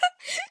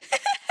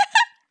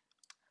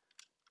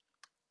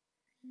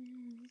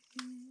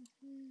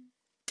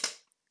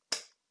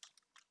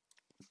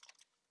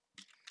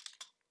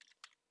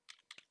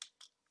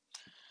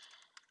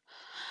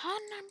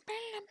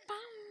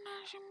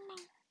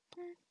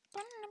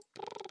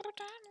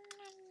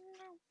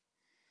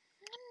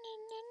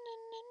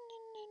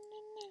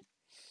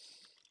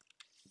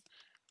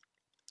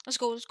 Let's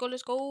go, let's go,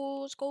 let's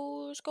go, let's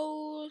go, let's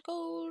go, let's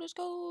go, let's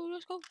go,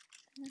 let's go.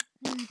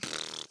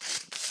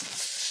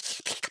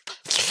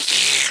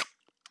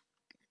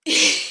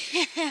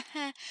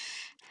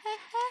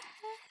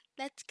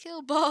 Let's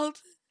kill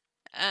Bald.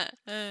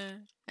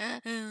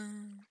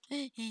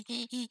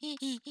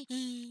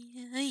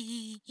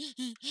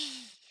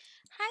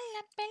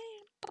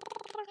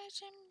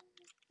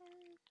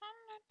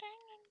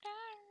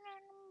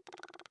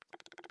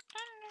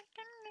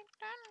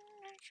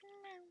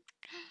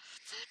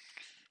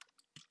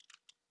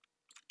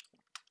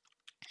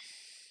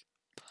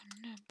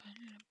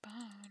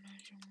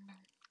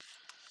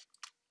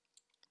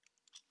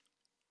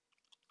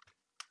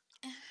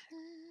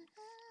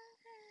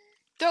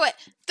 Throw it!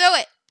 Throw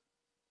it!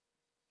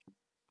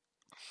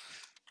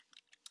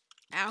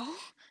 Ow.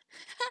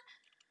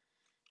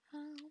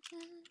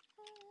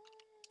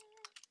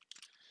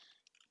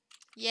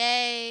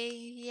 Yay,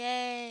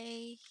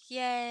 yay,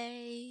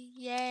 yay,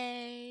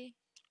 yay.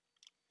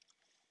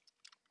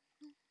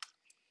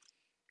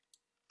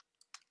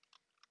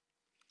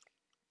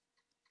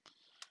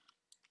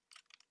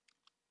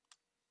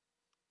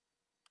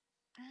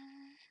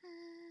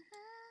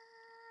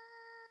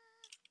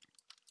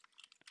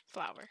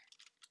 Flower.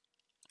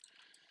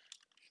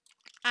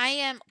 I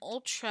am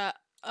ultra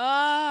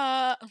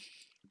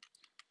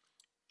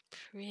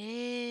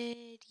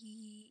pretty.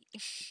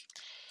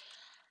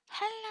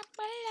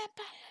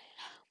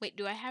 Wait,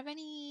 do I have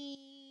any?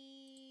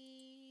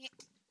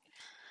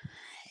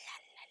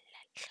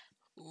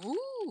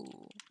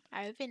 Ooh,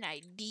 I have an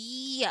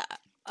idea.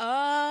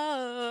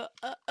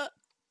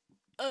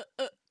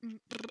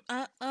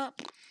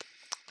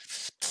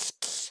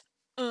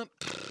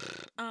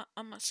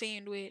 I'm a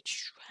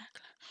sandwich.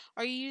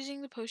 Are you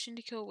using the potion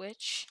to kill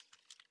witch?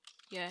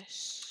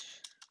 Yes.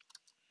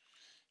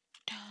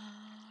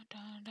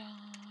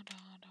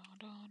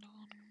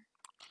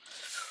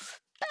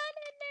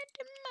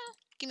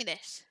 Give me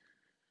this.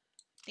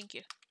 Thank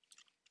you.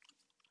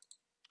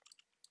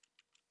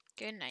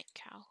 Good night,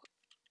 cow.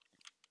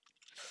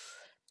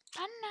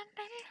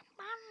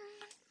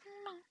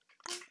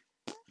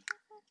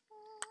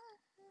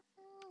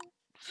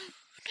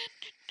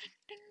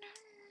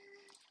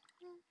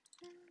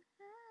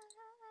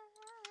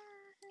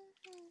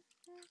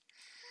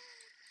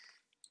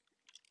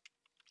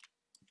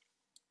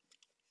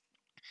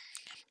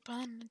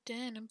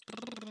 Denim,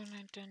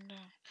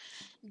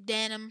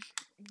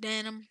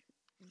 denim,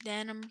 denim,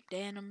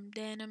 denim, denim, denim,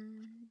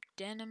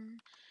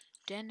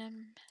 denim,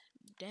 denim,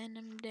 denim,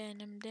 denim,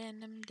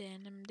 denim,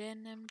 denim,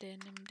 denim,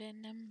 denim,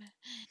 denim.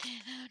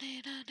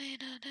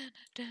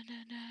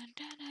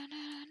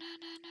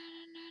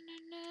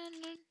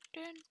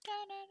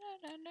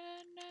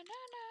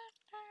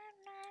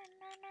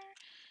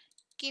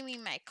 Give me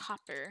my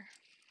copper.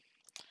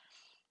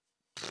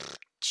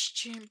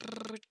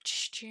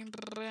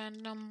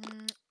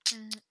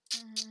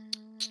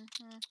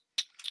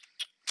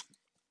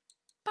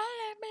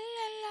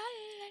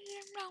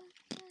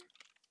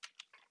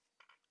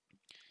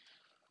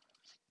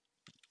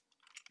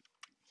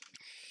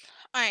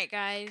 Alright,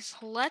 guys,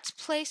 let's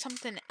play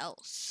something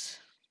else.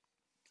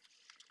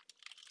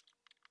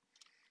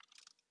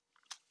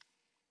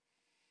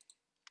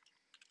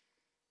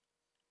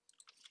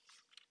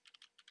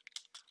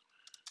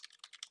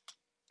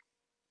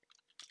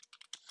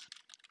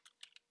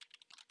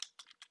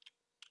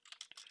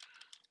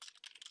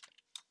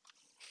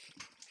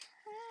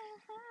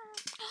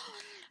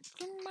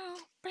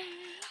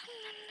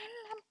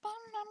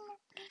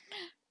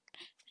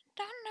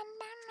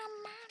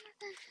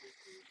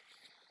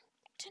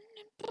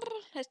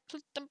 Let's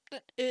put them.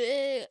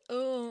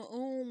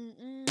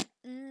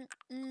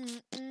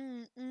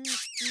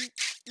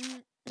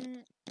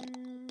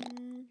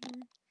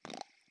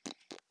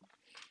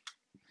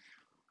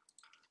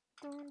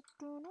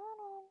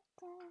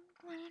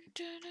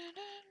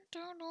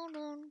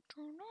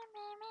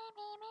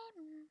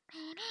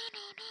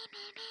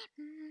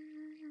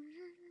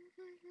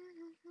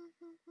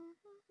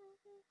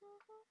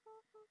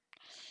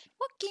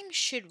 What game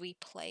should we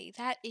play?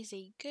 That is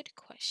a good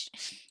question.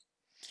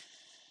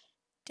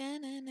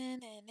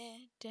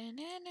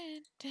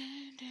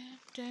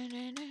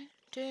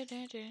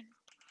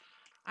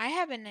 I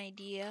have an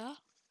idea,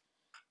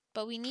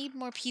 but we need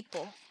more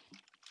people.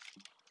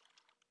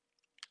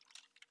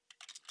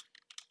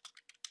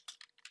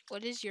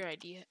 What is your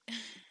idea?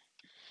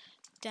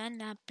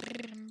 Can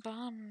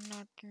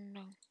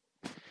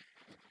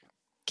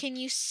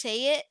you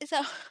say it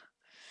though?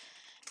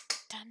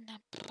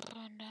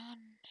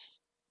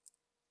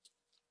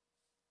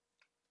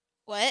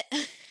 What?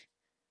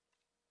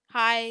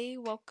 Hi,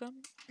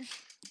 welcome.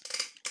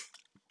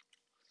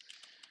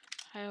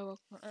 Hi,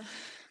 welcome.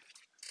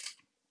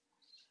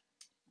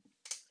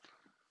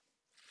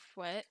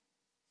 What?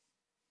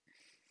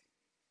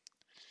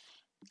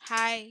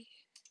 Hi.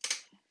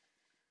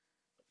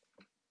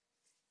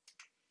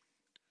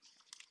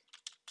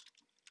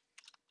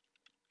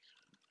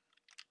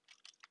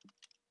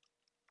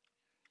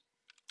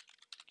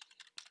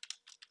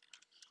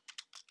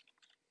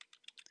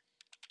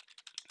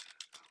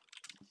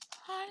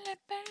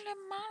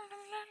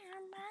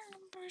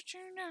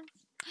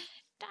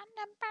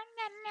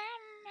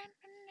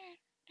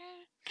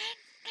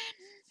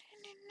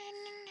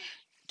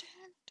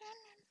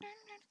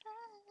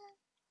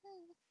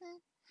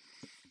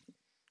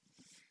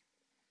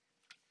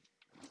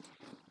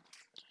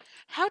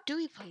 How do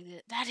we play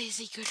this? That is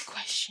a good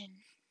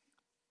question.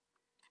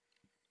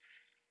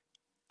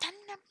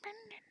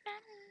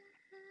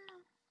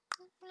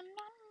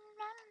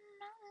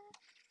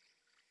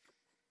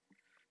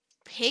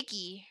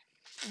 Piggy.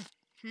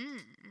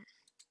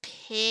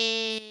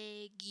 Piggy.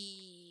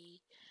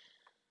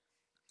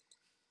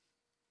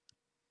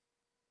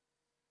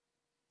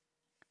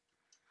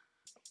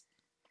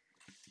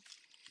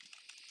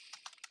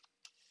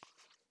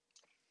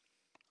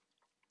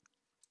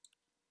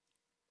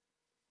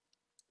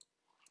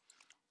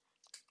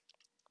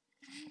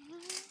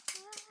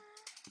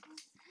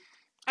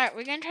 Alright,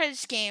 we're gonna try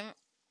this game.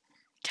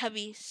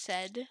 Tubby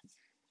said.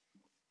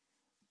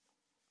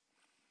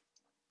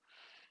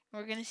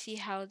 We're gonna see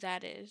how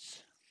that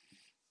is.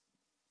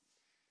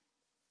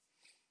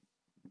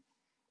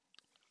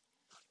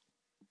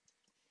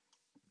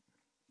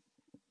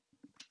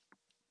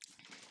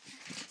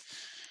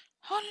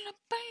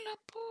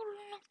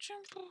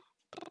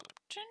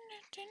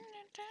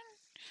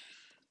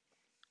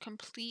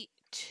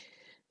 Complete.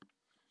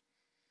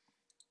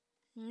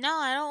 No,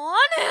 I don't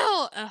want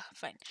to. Ugh,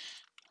 fine.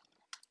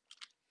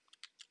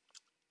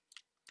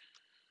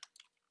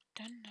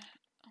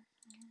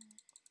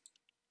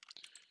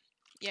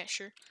 Yeah,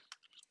 sure.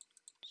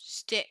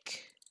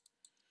 Stick.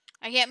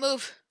 I can't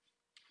move.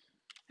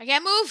 I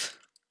can't move.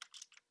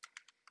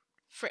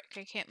 Frick,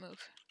 I can't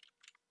move.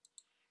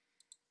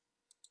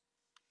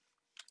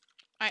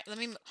 Alright, let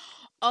me move.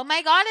 Oh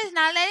my god, it's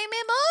not letting me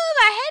move.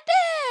 I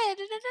hate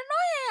it. It's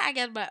annoying. I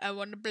guess, but I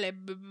want to play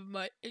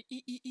my.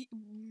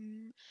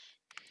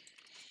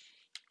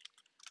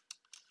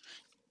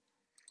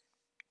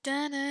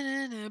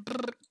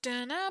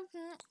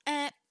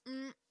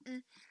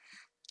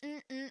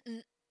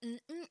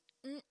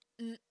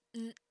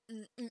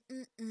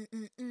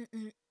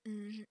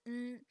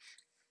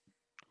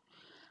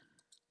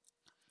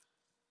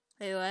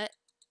 Wait, what?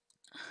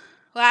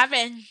 What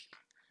happened?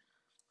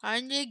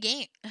 On the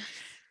game.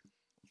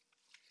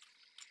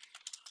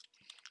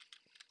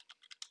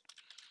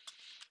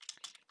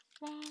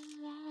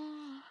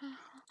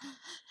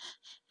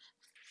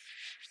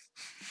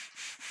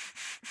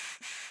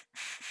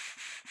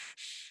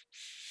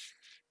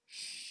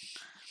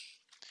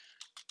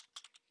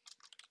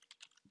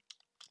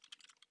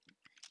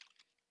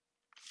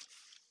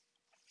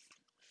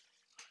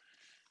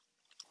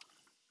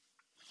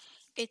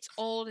 It's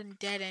old and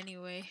dead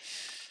anyway.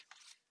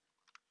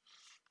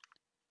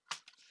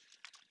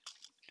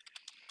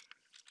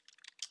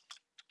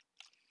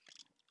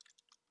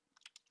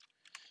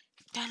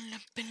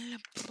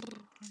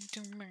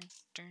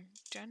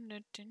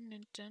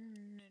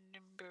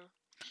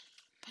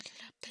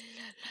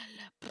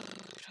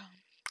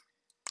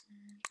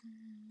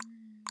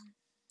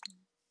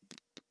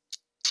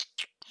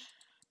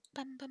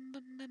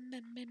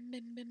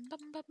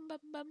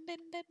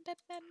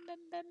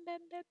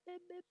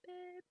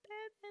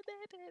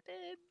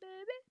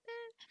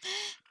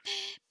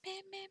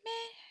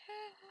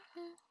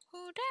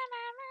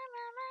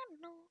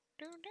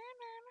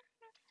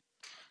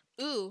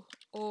 Ooh,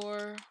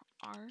 or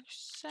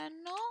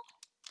Arsenal,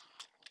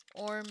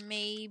 or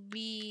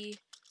maybe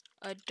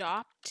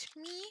Adopt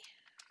Me.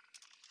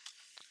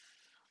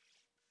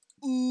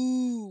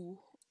 Ooh,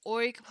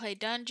 or you could play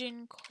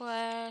Dungeon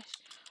Quest,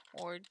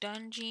 or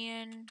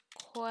Dungeon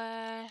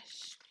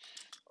Quest,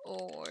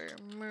 or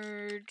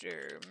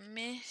Murder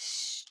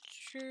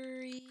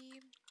Mystery,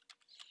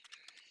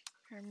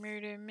 or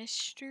Murder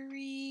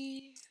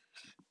Mystery,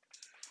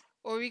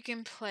 or we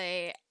can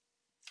play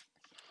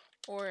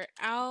or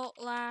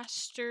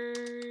Outlasters,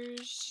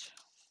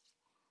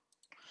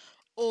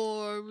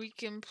 or we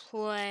can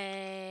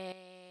play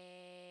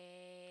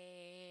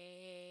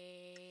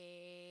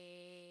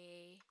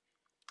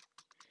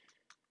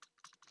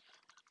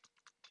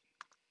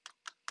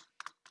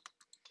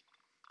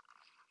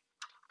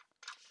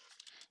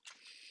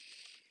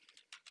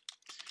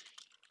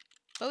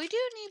but we do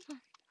need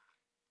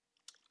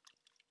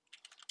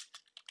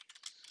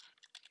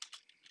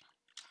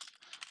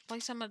play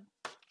some of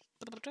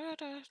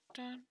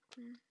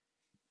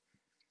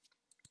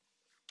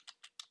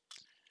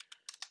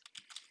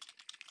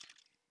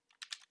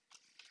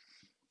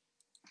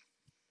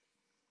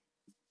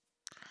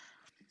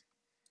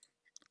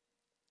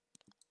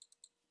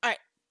Alright,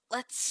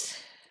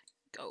 let's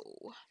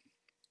go.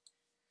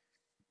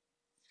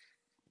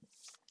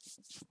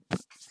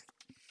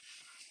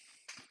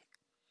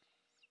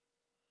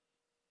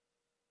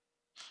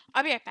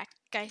 I'll be right back,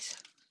 guys.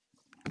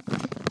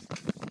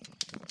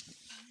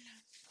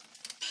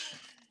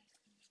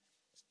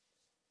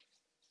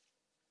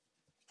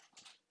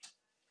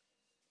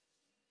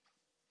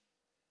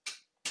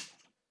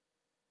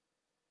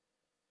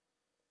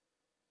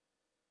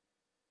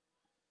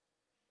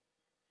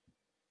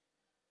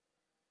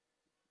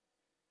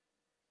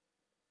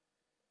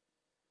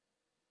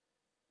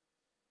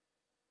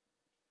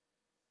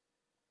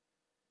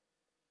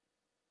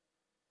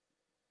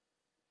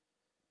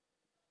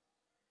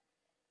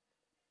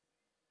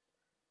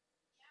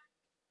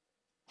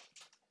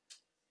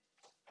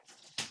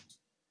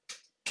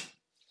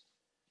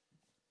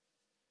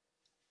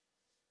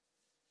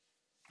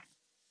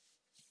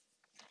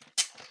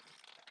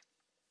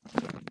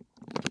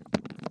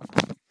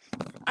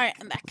 Alright,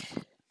 I'm back.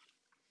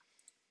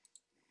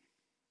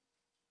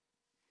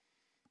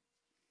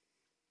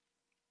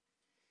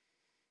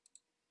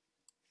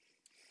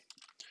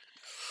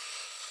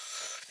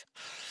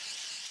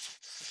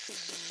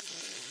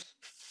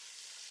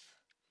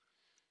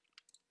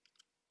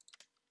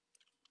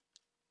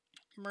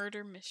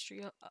 Murder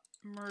mystery,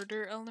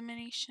 murder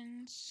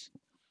eliminations.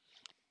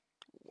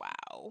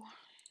 Wow.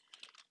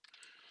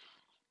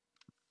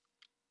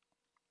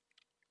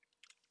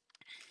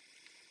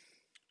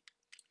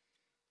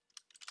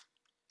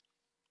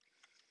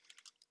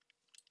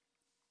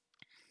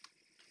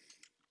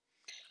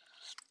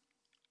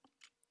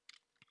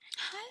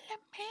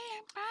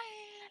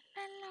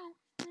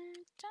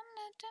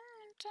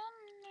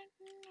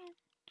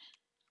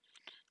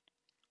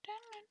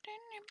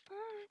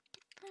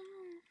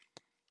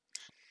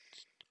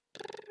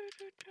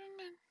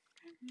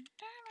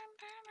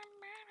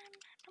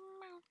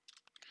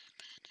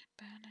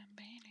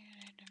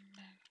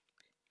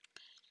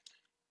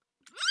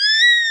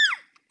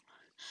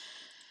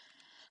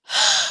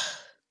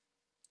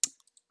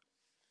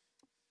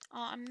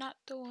 Oh, I'm not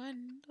the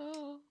one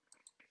though.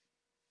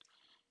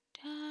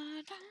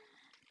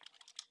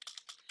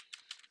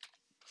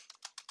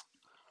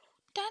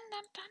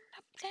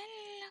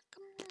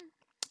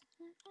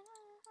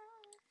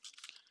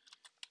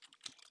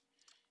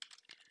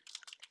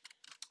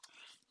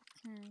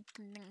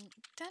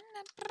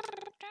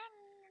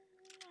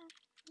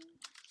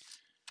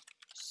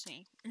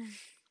 See.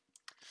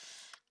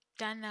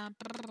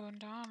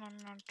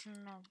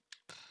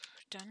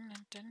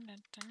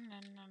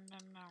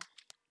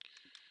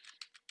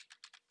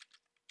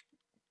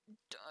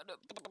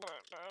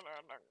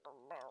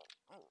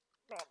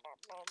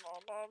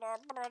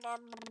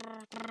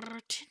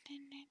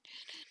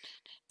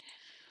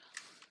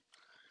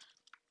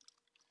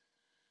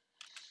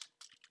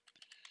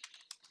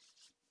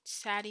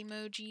 Sad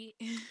emoji.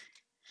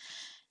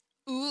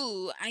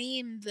 Ooh, I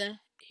am the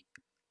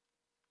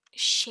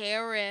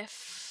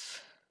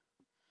sheriff.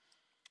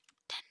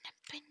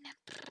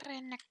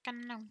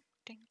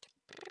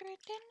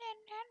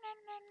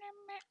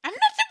 I'm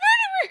not the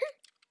murderer.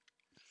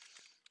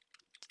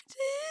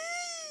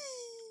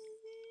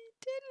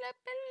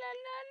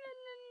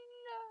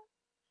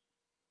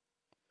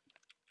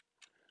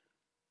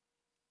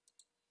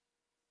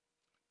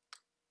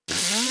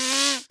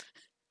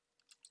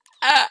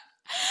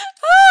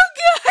 Oh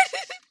god!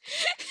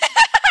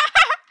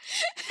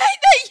 I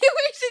thought you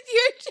were since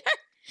your turn.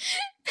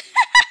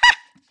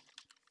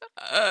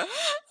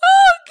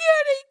 Oh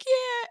god, I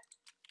can't.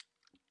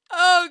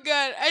 Oh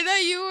god, I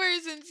thought you were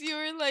since you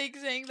were like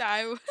saying that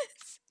I was.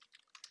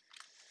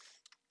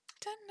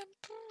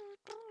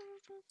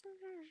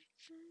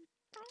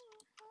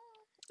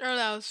 Oh,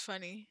 that was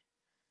funny.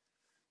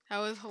 That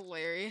was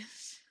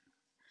hilarious.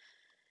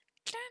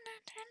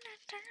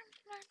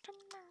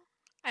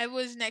 I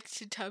was next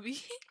to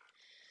Tubby.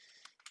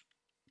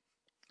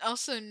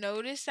 Also,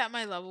 notice that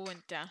my level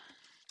went down.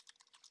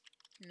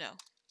 No.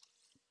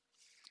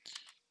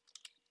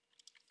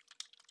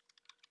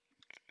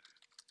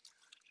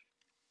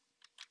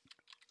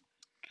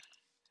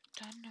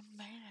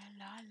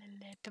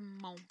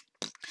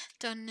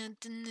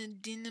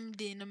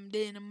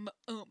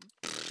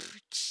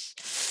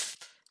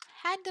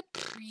 Had the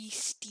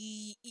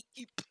priesty.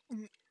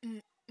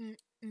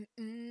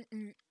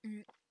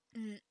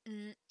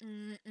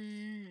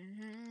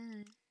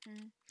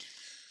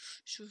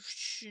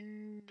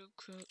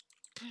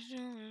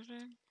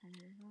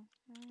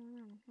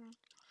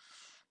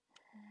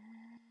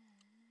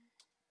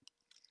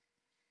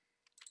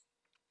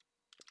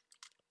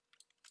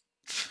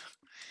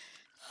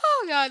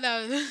 Oh god,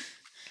 that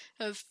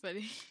was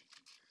funny.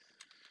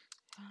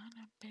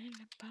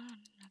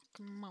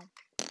 Come on.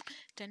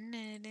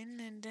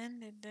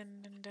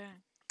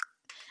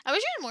 I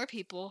wish there were more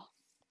people.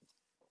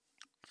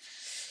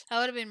 That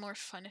would have been more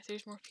fun if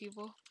there's more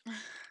people.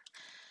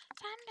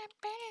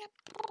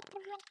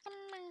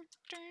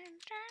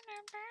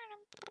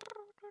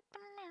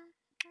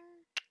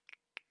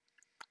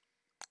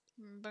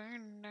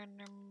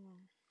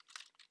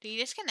 Did you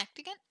disconnect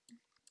again?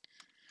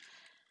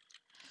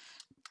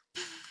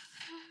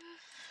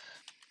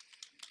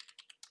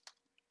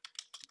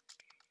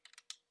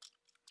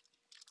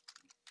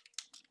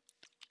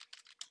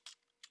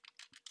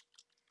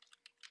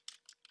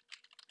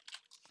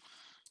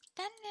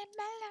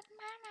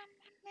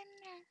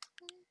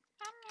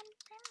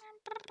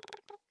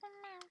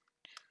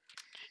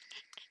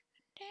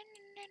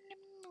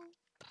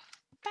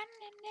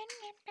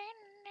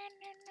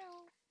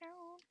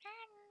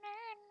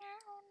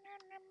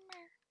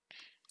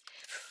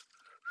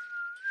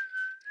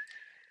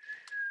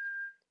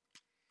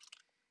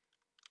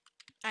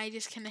 I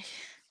disconnect.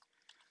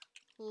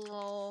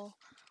 Lol.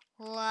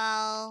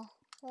 Lol.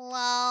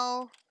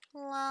 Lol.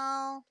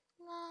 Lol.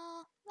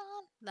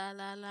 La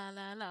la la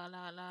la la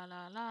la la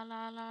la la la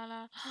la la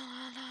la.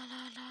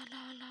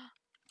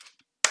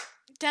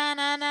 Da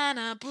na na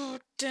na.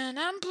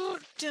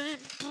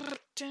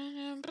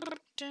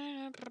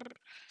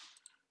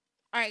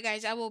 Alright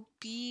guys, I will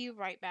be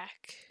right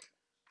back.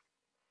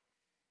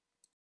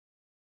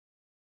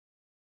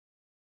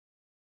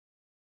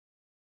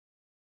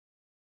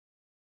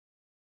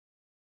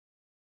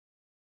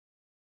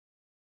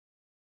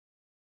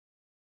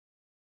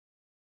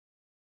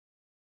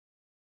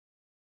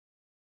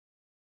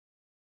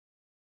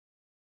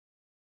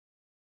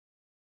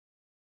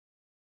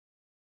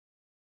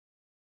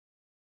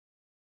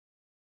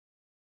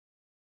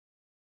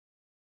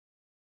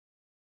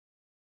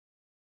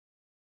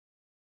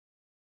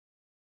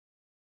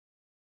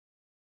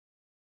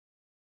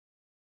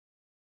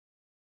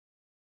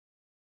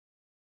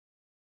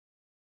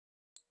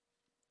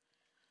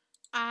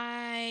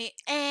 I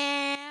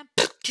am.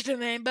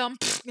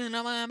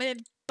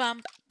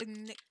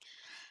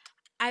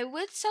 I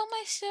would sell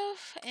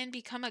myself and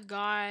become a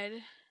god.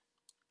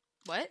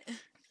 What?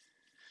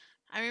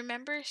 I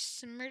remember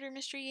murder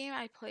mystery game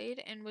I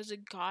played and was a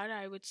god.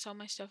 I would sell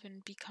my stuff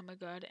and become a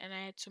god, and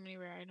I had so many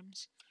rare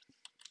items.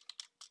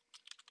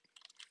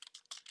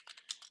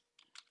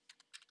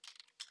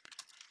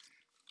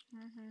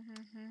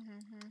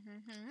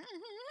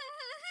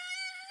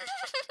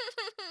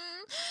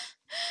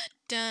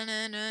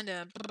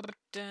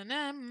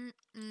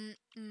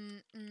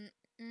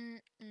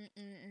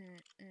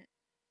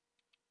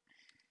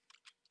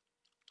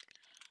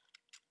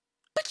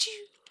 But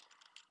you.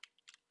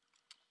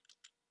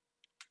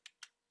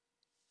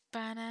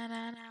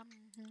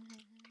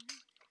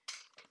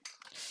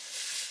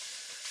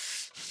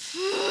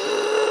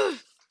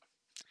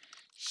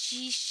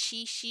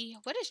 She.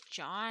 What does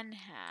John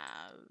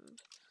have?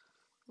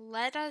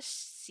 Let us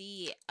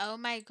see. Oh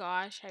my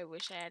gosh, I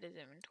wish I had his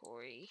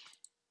inventory.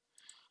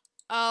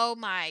 Oh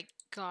my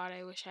god,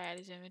 I wish I had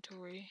his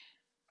inventory.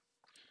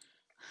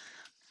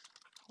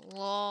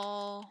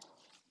 Lol.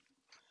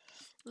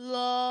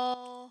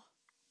 Lol.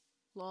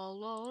 Lol,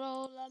 lol,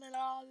 lol, la, la,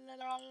 la,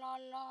 la, la,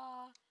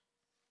 la.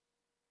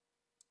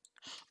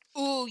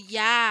 Ooh,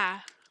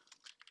 yeah.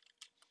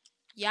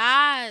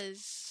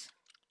 Yes.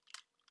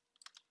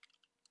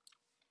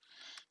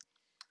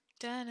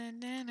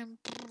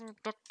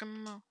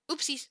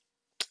 Oopsies.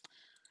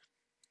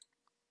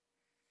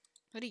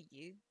 What are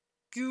you?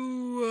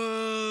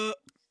 You,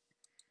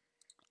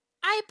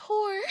 I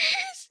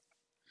pores.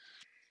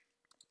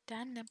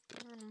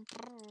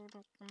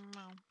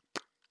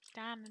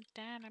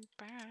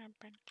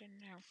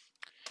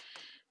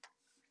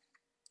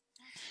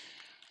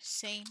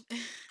 Same.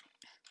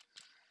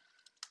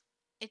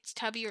 It's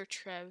Tubby or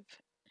Trev.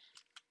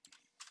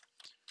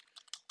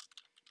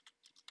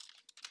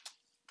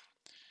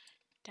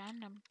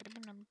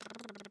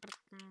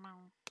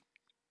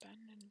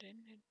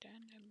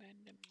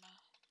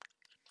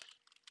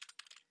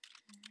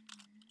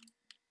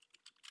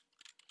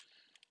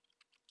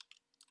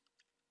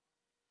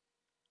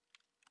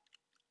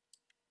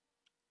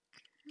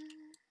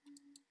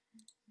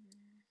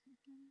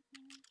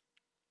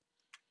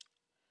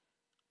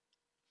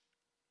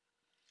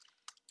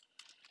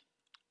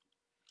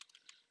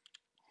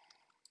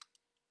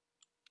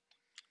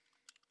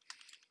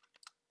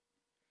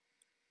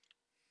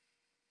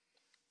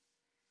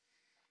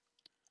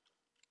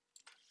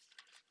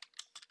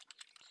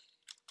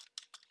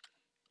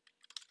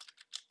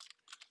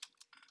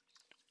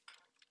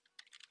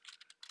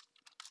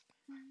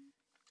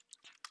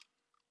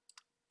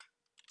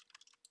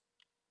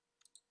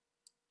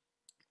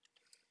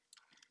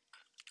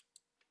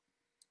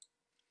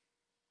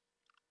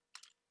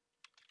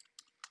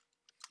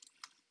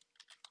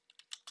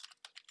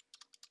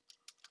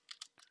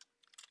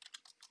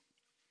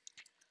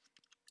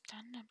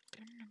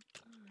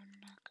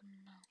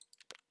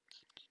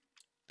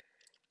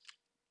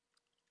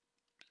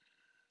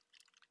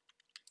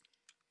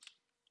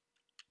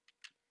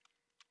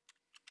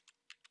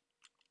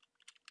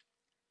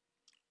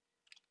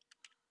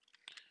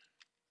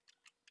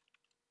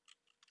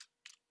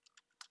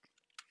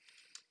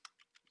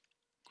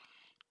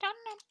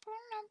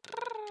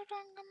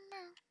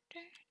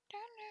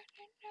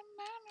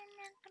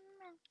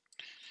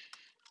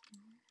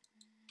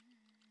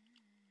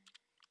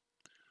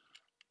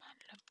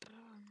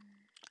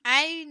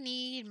 I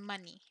need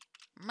money.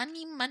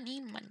 Money, money,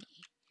 money.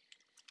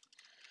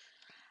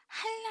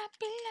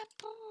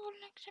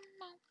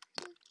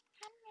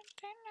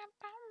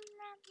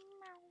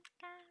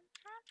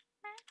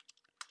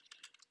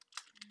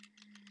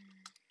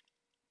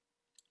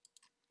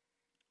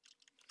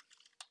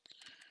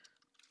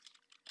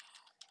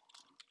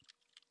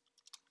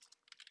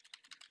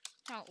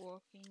 Not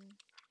working.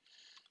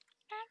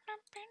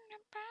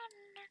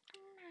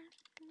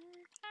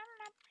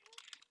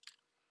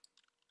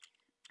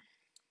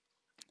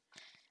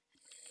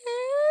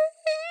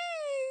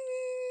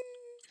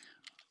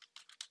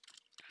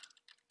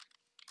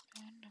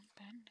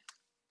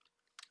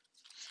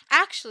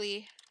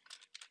 Actually,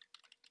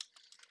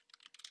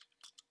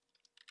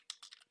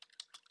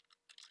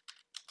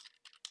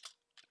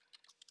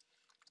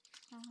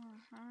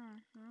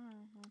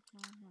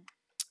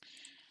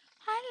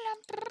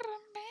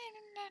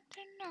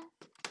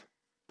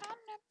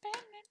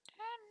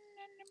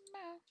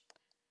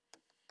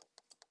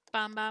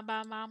 bam bam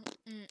bam bam.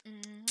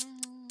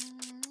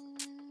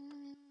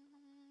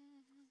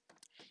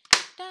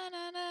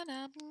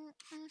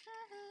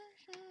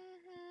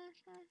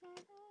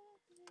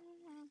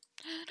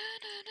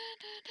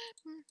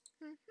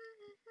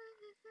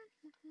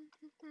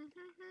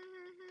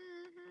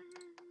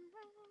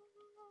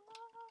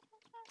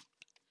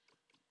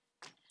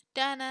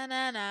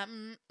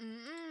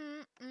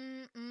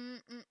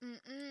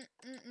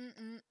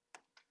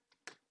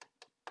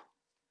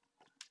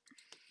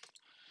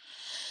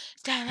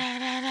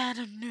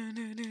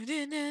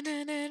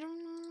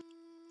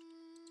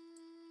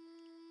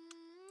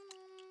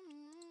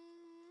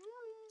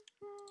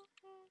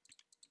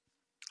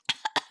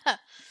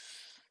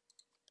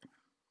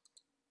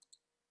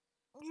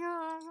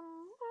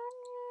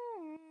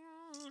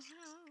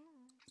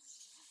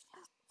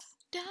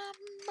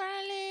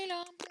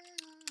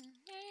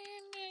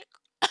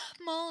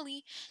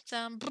 Molly,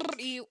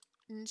 somebody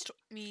told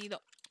me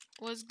that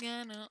was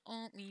gonna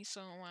own me,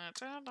 so I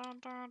turned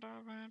on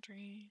the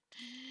tree.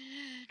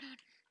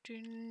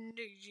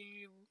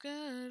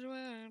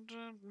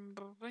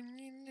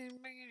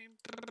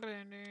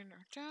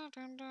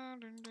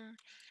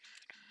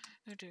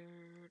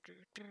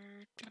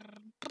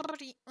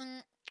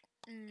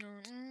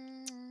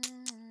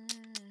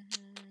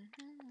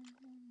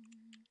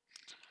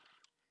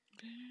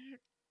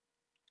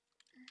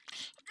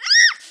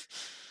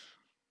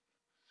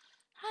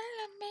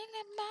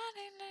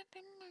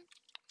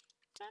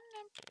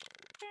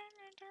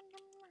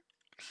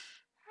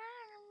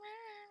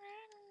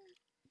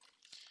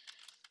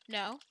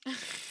 No.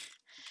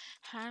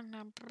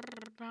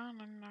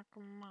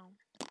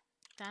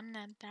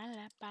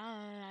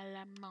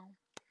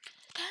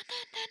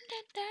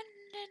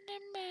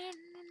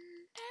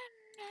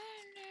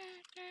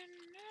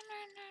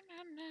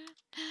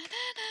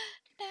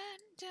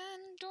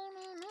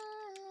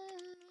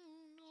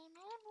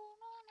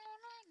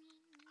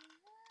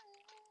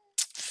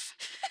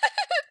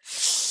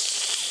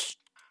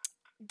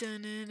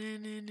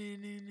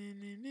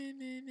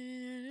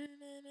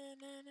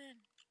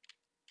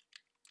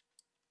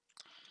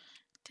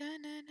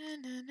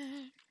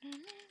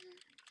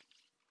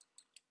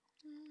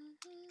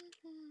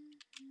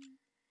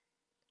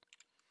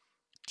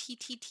 T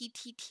T T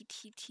T T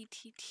T T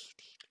T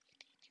T.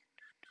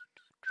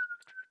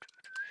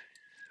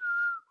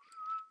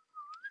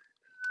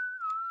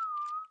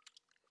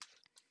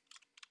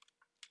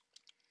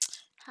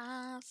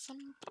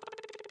 Some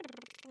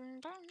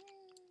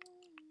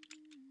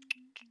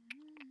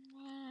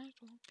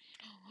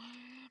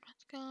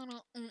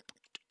gonna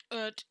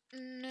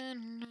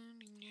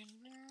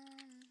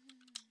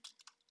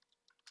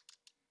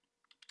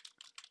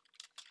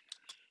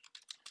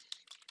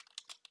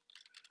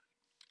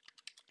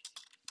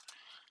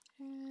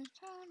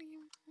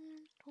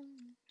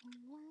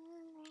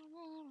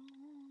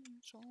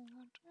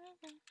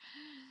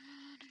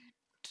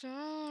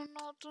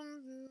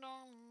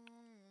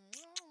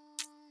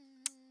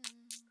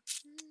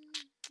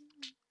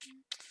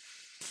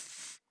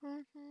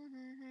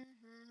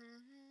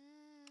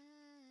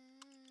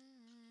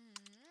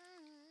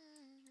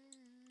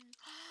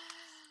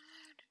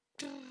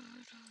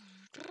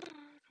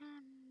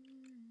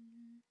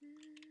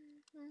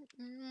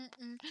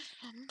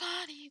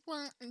Somebody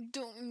want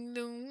don't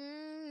know.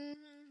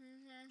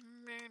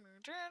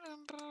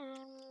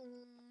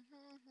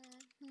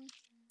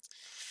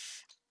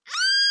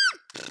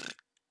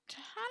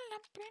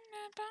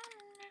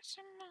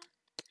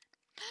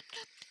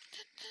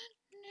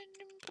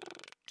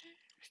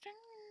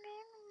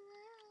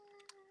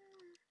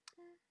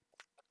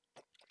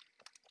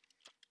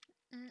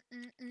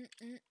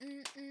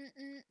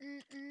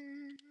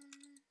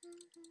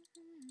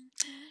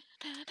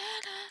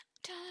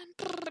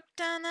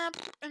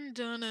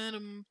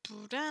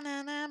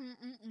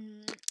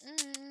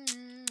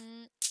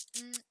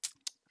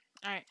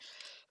 Alright.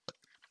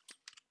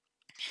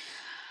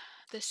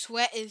 The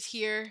sweat is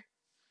here.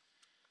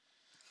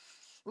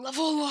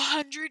 Level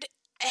 100x.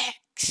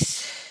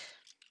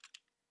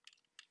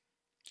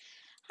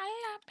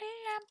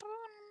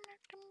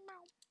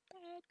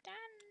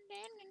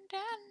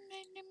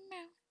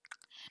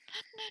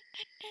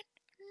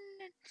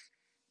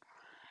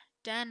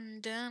 Dun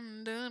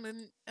dun dun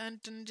dun dun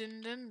dun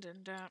dun dun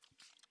dun dun.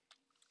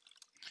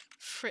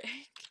 Frick.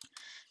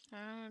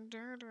 I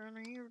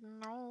didn't even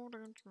know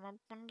that my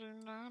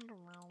punching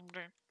underground.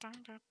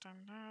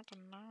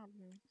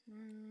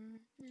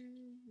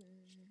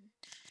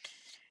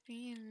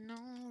 You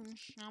know,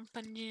 I'm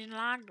punching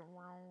like the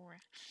wrong.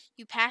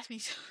 You passed me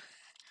so.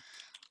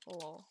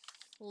 Lol.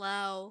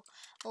 Low.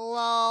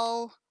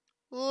 Lol.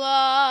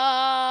 Lol.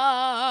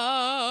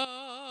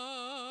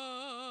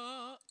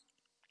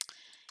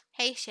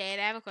 Hey Shade,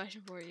 I have a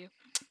question for you.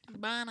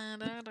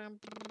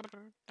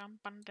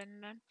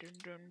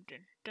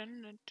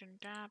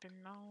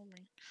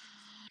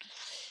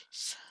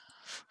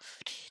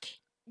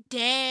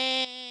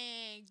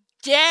 Dang.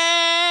 Dang.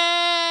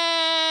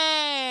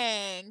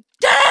 Dang.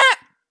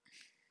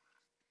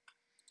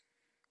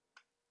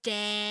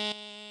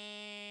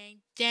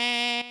 Dang.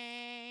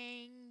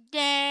 Dang.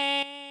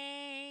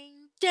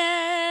 Dang.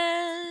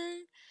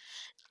 Dang.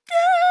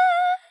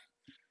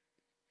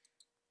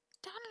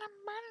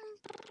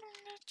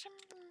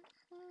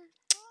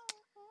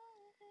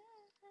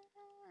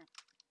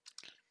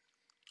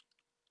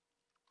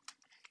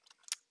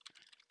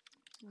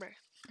 Bruh.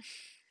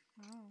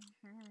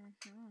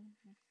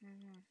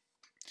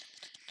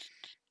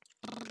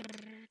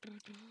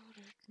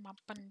 My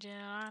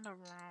punchline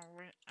around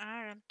with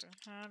I got to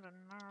have a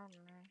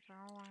knowledge. I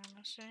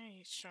wanna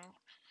say so.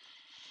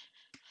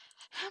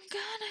 I'm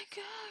gonna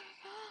go.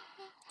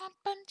 I'm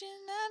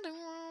punching out the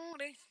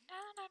road. It's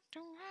not to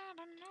have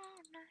a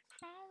knowledge.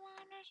 I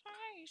wanna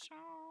say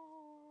so.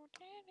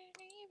 Didn't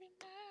even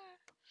know.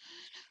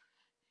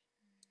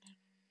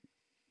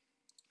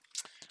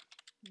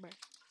 Bruh.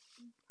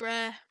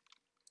 Bruh.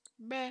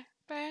 Bruh.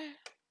 Bah,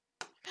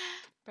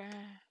 bah,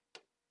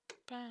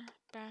 bah,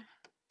 bah.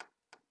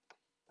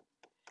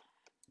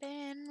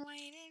 Been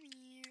waiting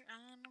here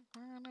on the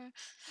corner,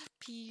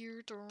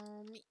 peer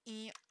through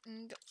me.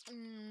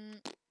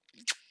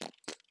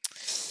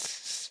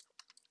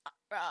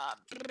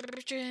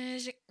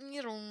 Bridges,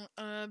 you don't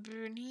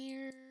burn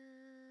here.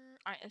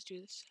 Alright, let's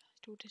do this.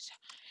 Do this.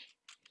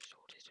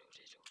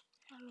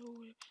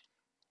 Hello.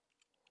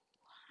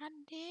 I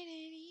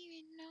didn't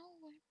even know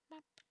what my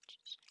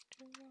purchase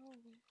to roll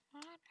with. I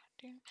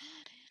didn't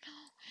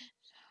know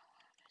so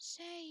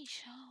say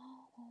so.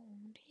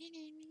 Didn't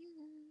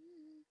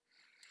you?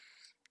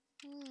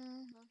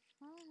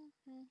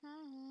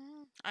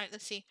 Alright,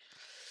 let's see.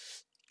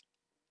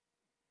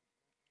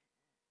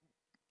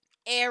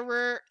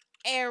 Error,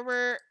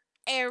 error,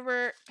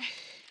 error.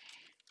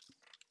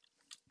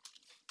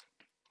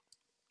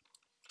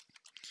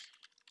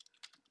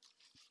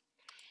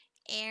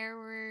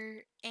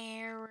 Error,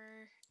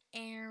 error,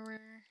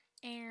 error,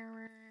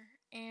 error,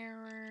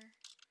 error.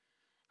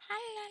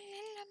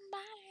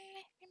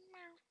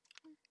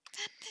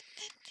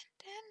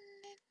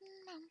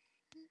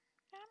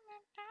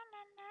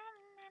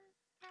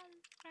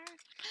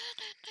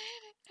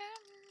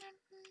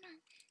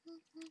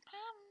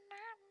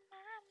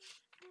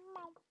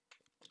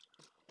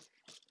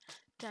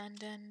 Dun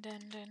dun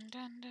dun dun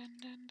dun dun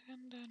dun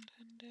dun dun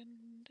dun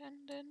dun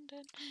dun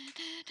dun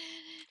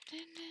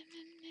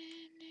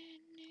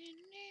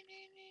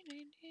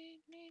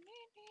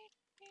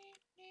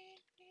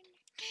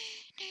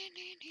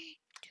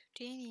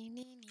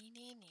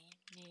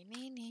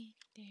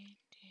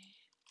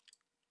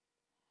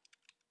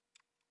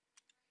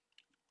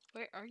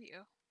Where are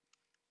you?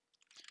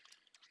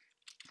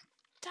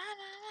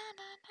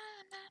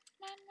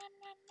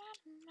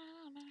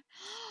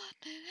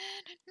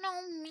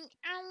 Know me,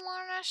 I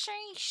wanna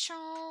say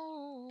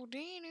so.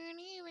 Didn't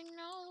even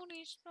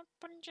notice the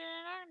punches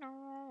I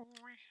know.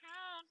 I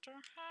had to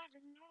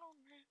know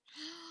that.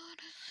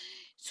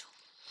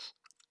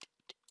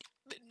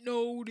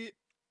 Know it,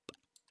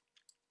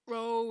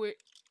 roll it.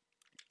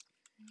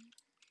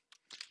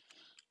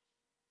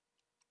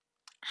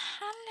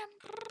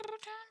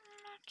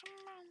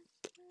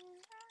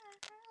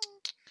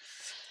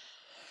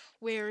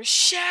 Where's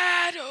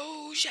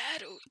Shadow?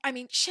 Shadow. I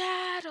mean,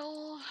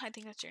 Shadow. I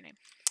think that's your name.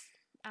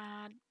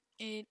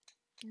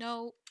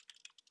 No.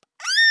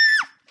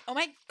 Oh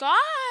my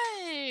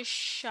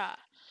gosh.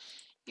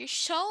 You're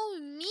so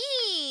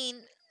mean.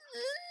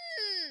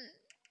 You're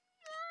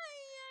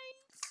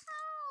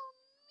so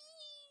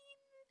mean.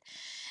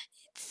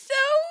 It's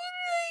so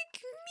like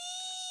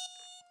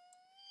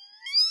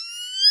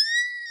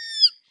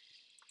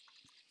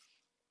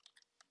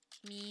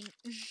mean. Mean.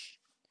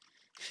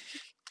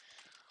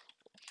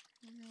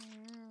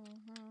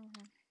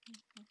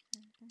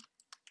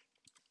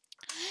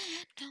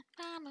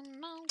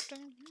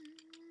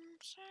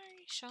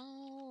 Say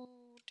so.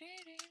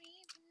 Didn't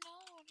even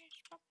notice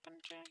my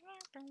punches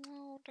like the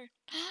water.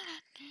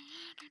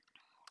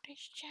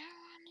 This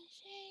child is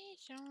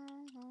so.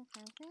 No,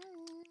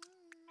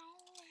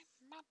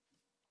 my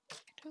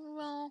too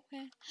wrong.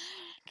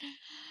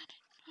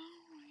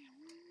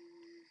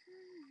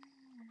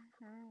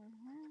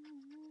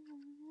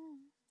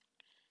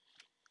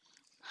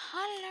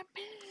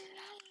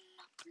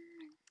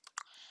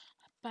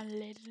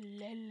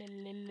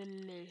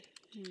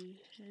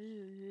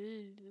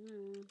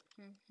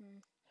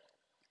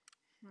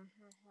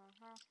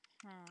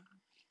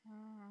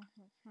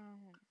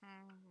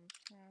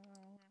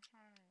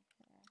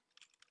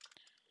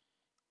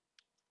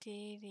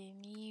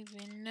 Didn't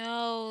even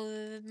know.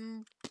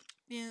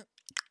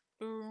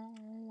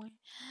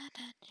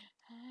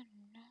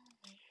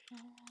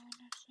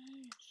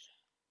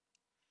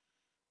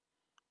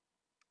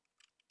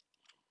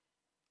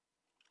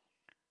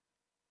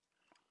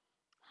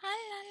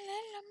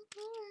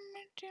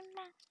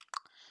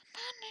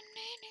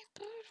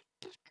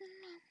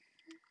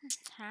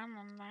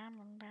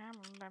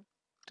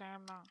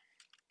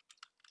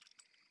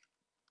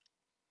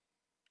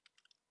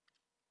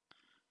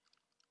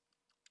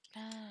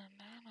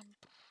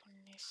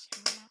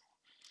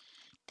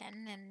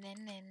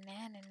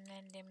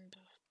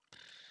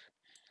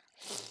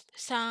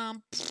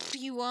 Some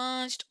he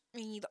wants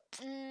me the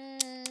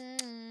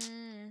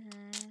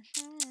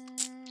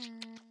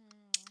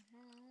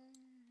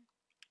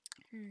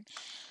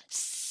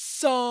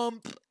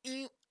some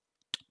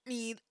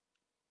me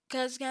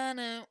cause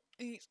gonna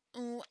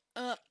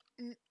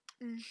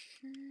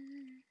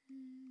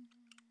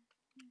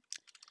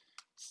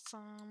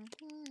some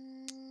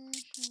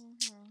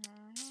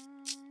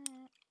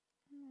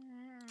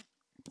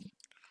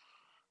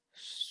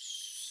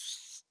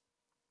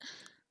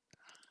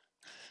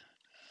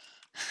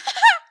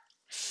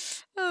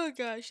oh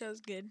gosh, that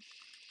was good.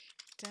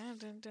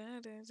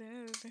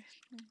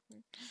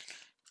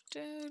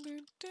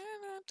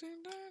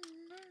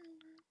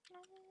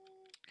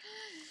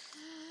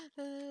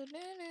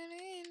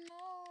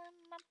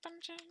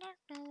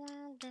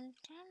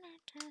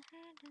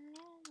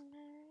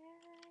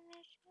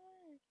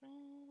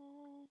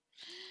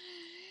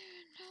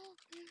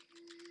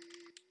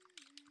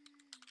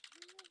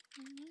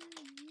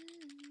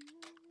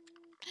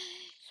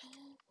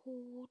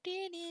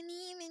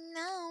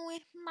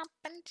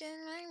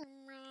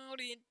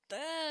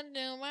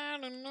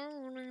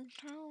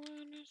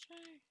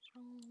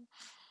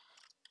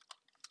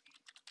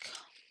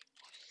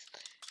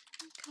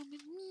 Come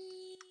with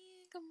me,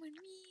 come with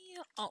me.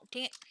 Oh,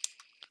 dang it.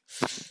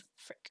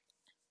 Frick.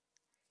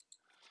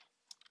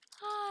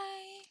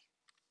 Hi.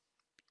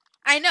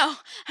 I know.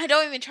 I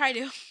don't even try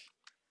to.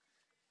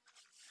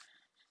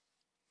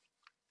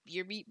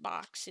 Your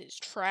beatbox is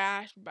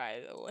trash, by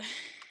the way.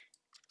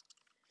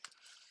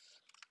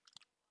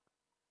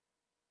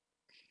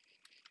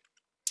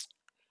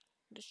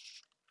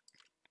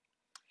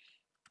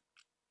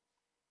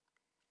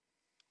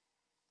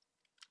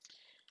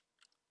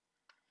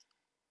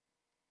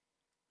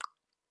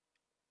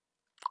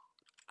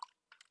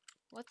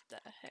 What the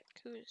heck?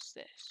 Who is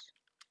this?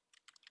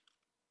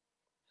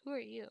 Who are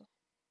you?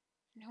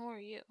 And who are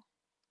you?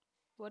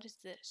 What is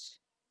this?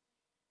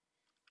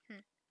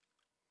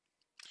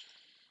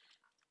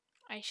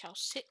 I shall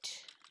sit.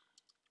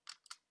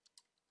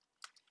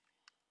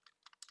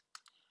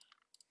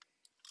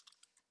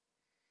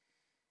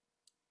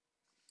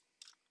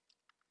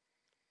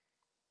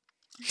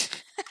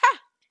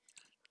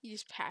 He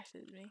just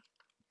passes me.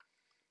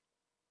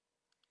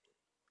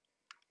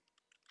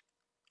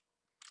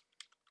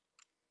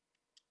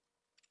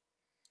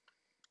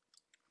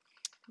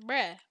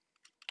 Bruh.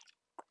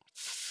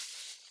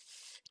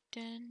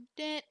 Dun,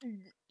 dun,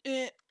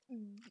 uh,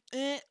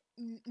 uh.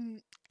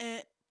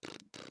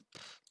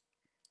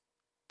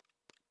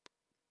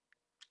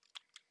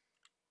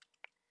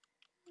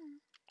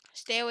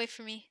 Stay away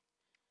from me.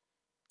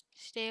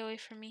 Stay away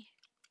from me.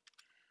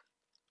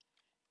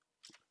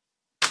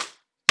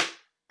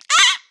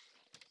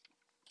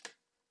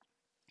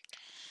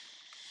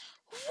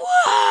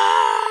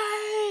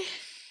 Why?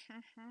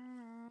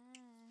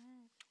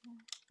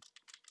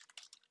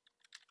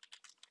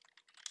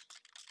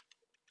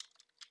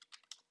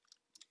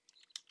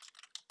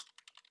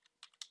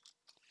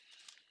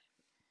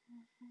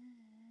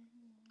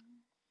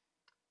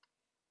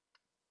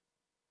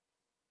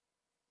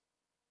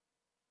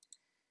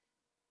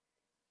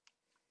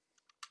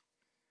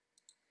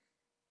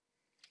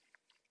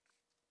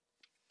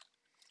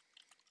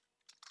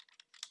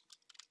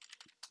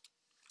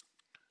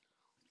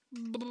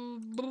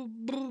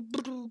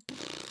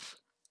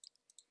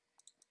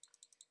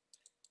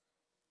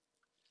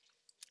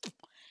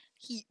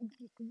 He.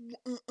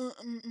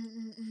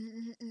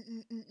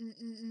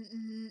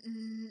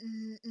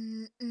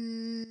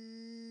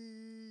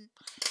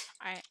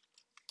 Alright.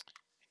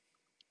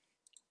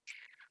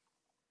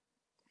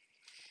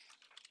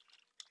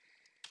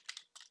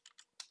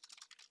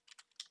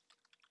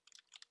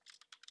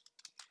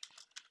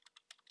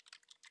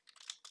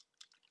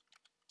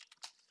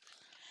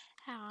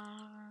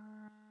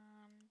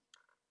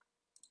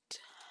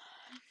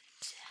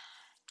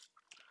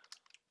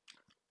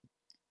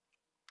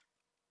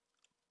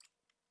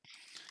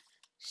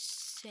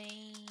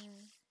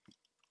 Same.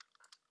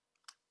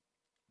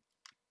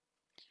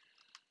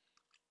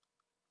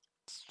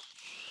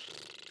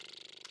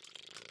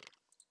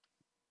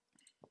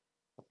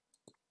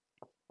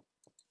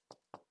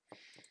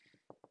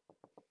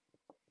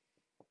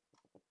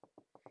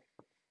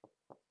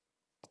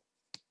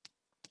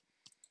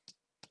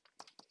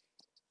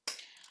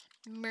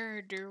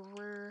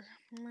 Murderer,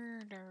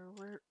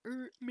 murderer,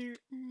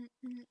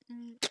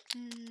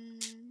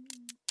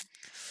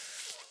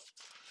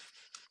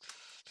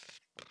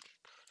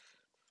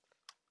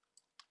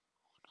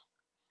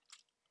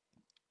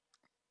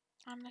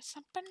 I'm a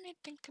somebody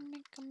think I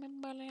make me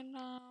belly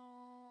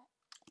now.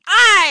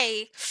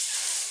 I.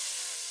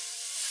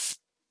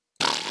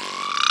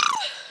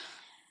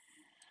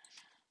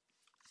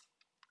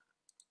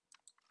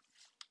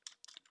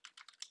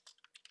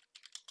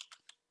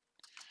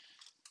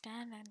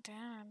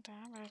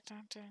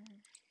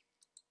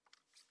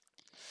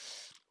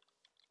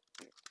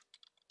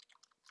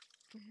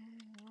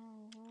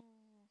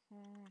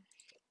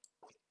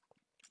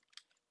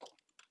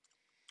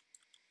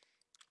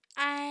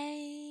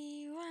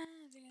 I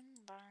was in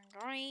the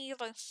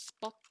greatest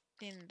spot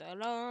in the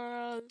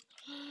world.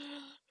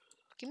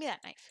 Give me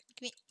that knife.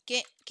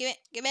 Give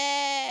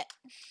it.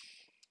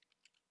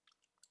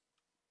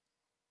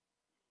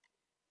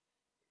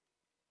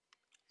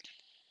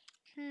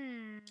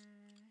 Hmm.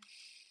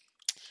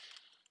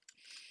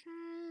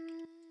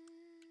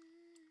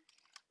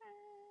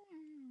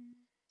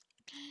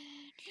 Can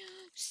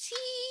you see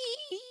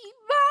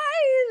by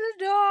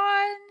the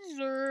dawn's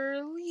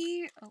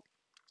early? Oh,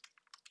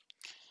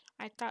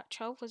 I thought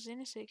 12 was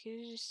innocent because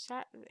he just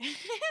sat there.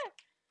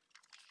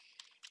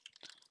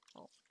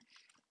 Oh.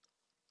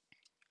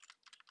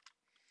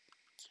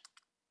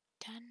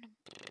 Done.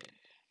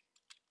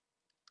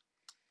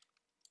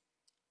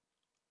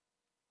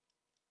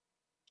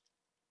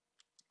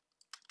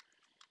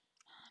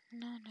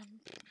 No.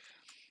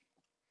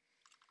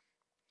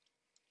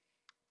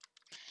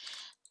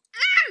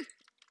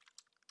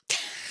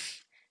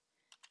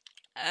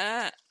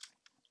 uh,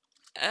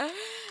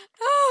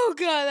 oh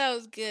god, that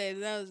was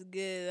good. That was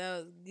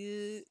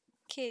good.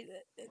 Okay,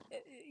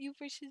 you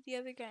versus the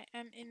other guy.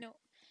 No,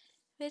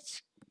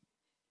 let's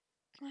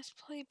Let's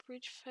play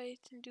bridge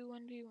fights and do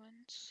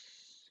 1v1s.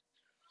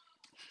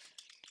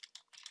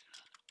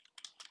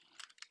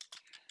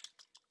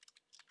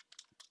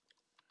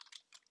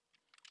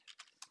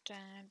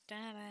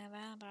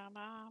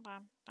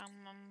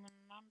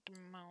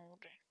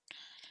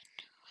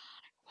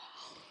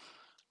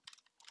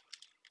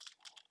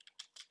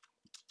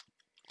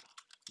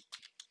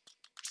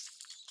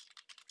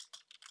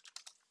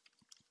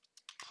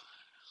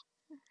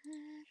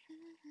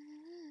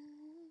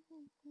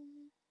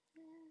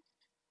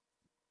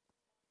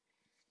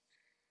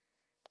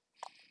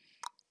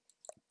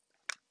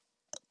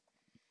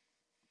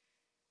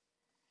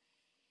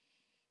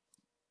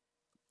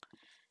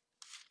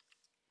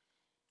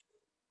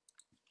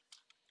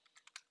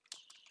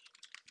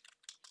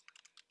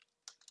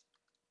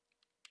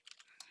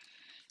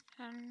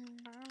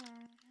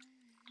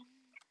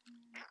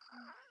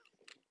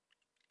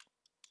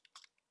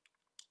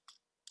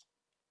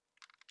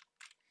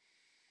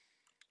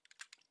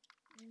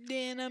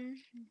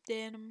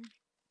 Denim.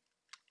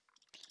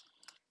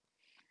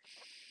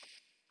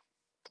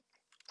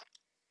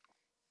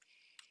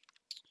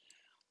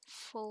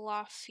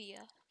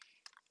 Falafia.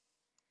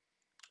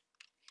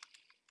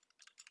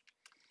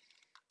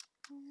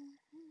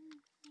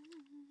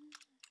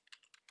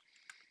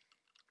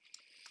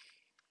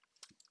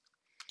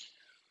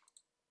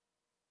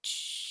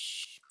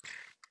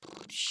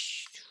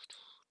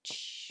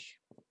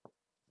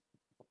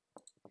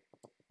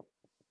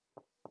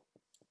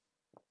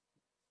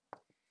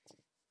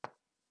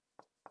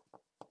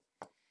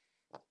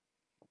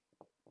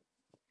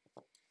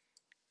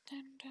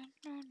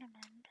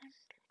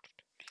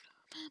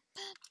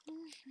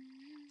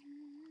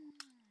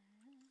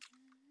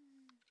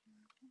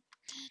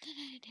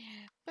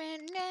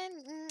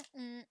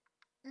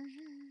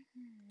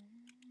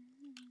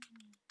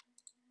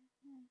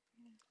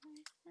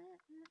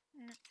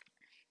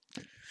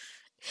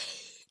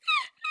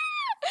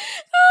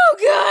 Oh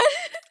god.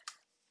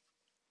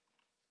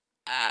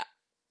 Ah.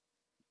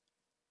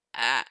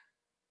 Ah.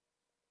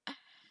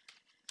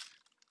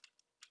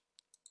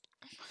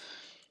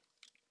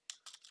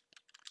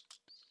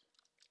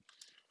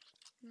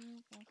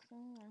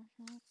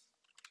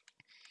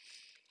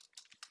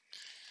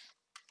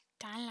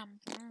 Dalam.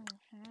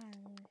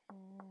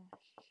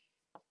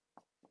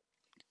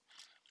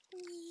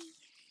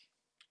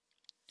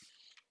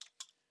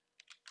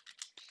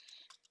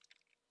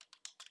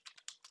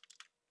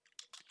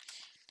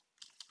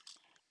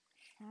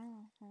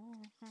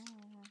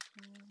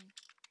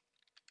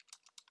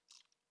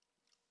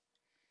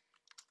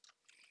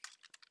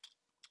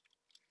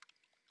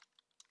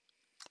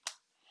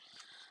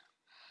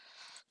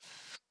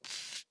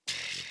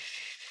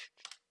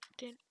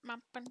 Did my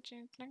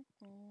punching like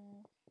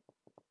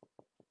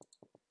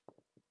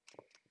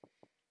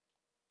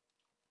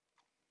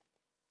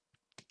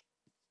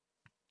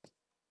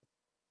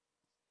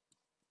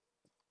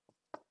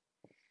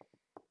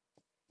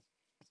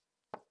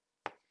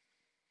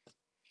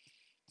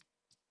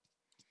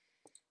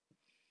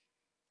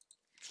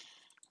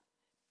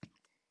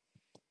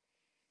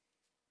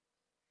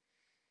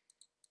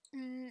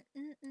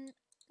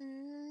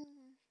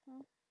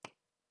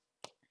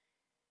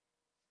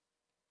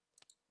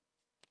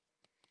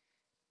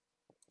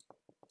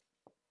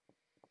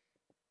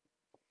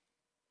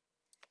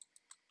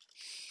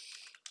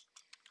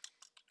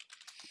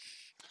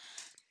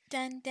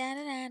dun dun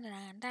dun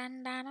dun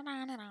dun dun dun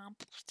dun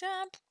dun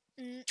stop.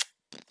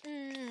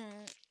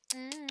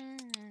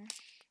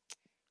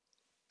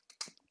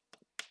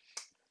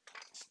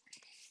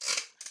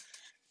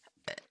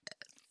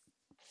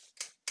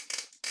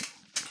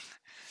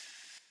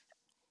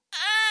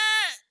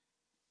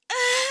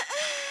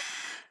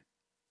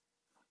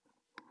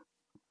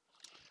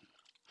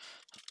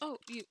 Oh,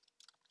 you.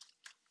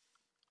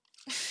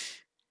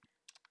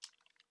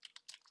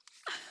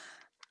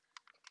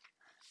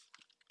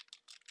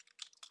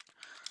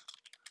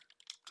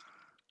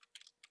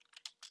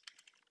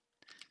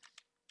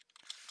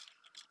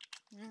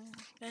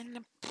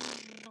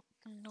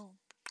 No.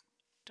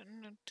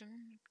 Dun dun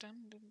dun dun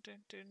dun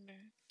dun dun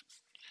dun.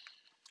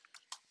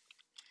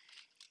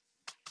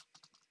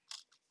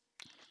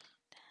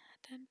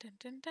 Dun dun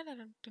dun dun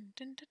dun dun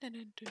dun dun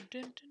dun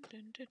dun dun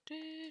dun dun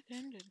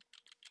dun dun.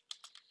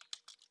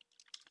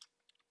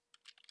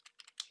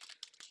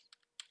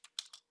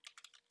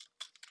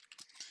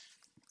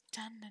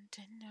 Dun dun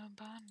dun dun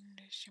dun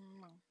dun.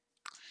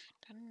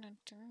 Dun dun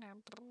dun dun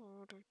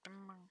dun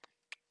dun.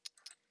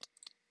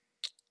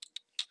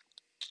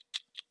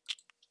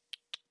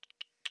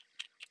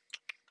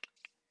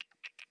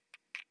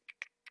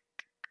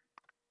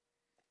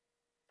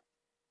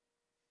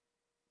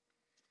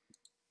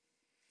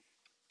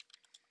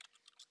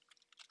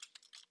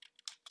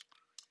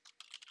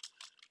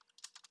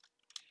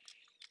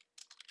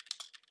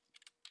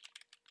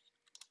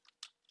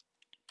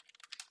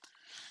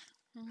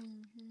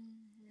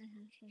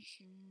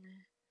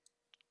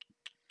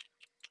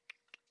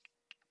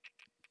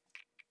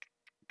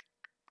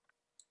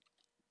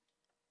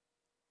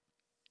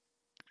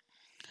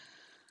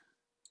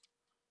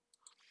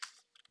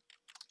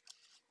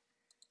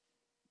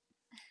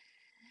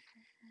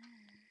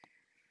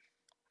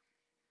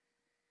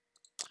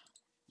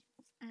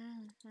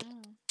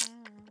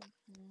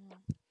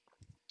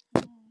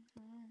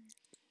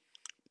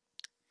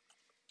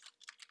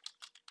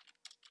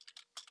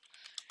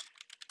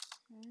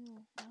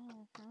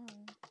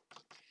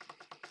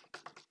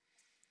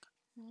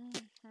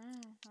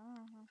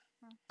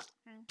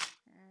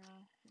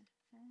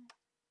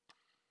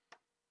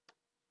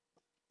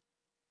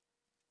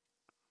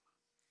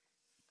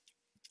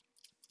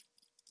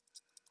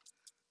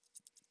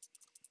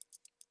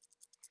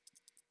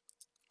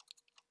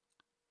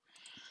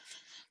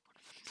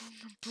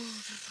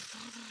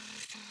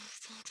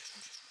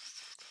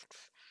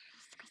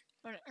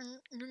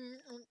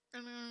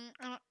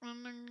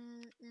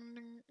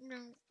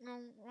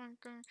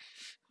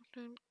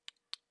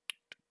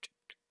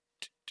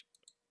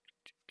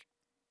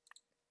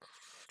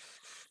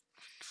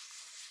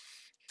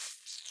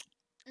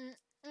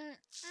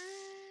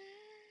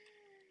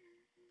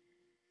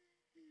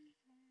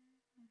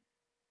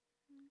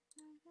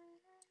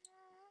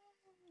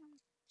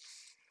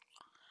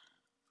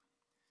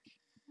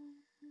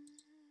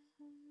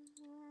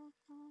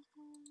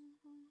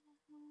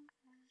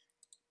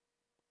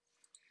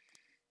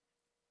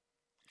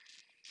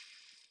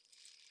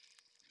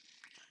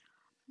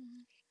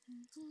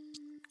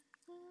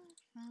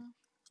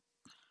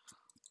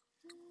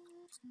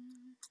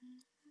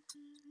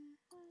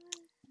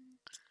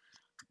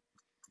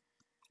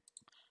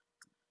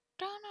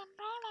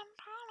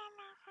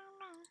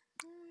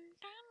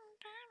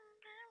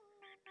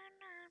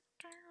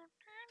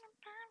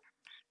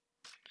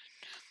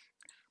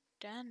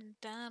 Dun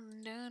dun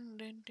dun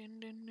dun dun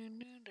dun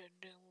dun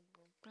dun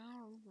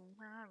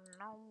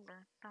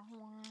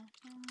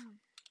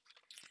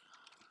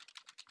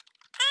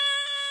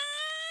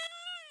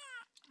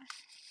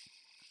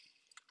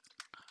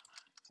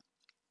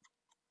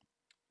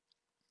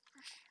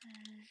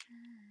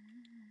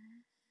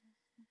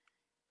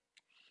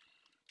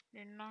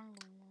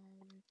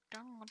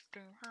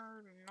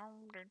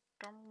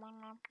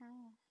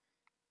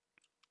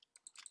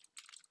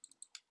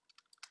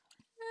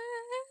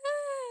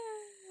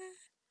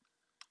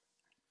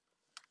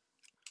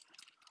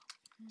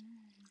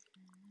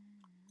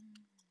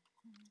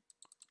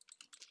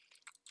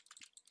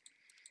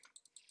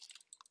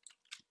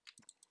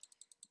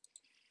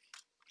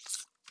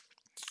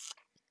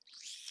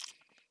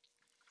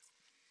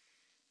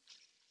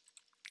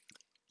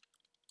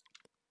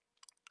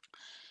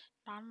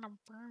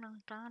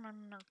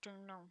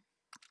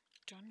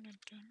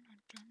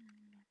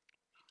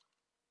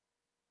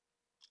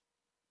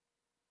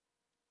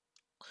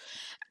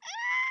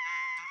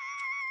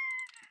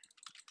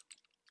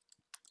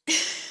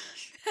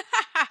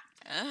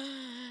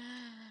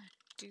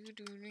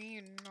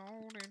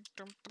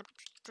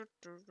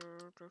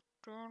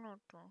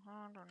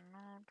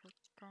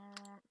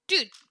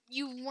Dude,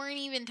 you weren't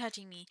even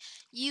touching me.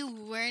 You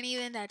weren't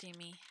even touching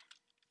me.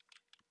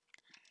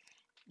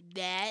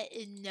 That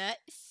is not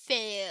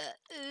fair.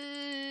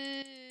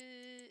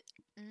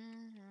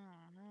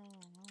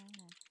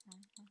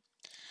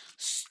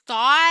 Stop!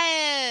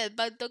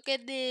 I look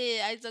at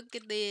this. I look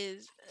at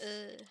this.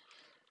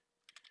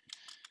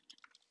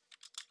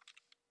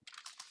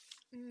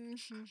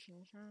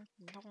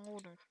 No,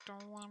 they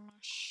don't wanna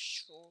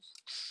show.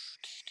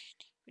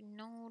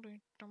 No,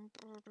 they don't.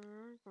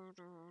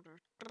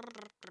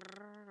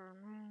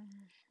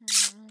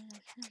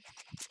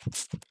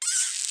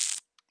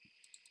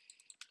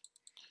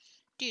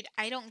 Dude,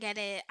 I don't get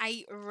it.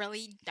 I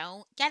really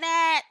don't get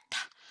it.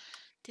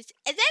 This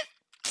is it.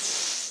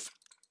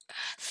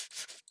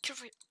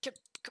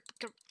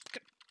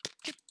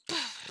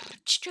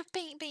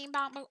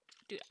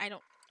 Dude, I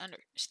don't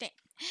understand.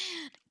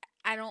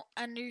 I don't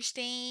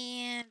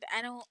understand.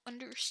 I don't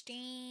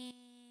understand.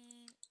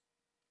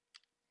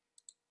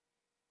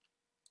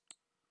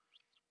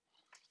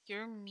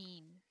 You're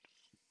mean.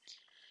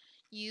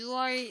 You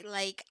are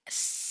like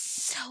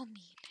so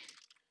mean.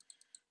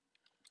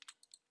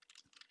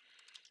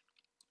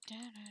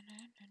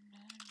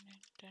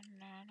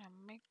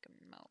 Make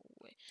my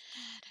way.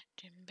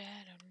 Then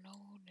better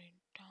know they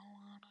don't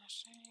wanna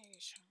say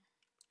so.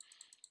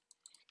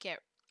 Get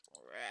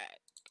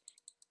wrecked.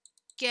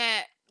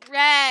 Get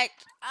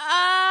wrecked.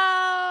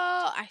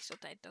 Oh, I still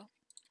died though.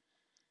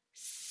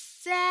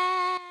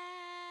 Sad.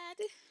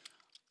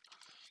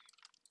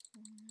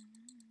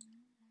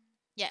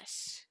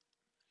 Yes.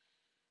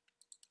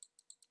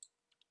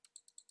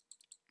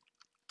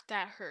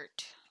 That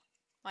hurt.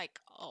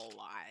 Like a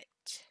lot.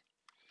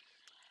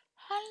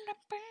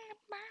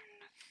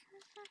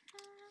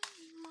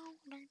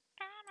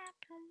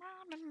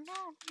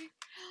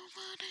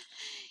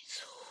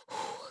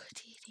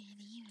 Didn't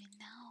even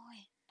know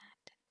it.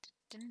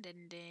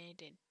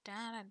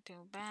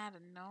 Too bad I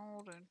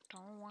know that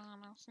don't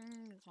wanna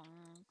sing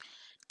song.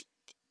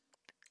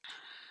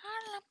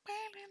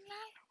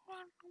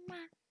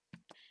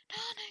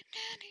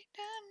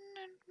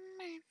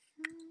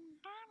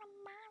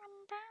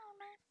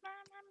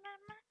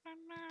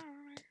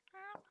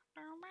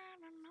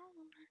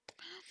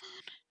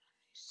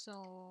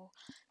 So,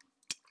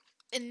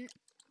 and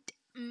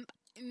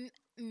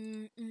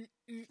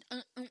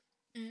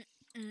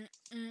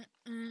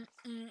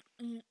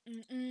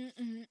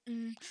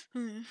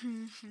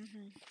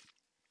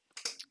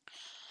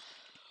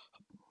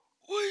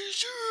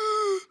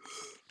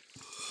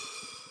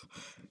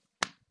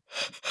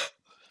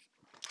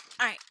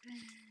Alright.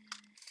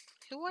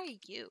 Who are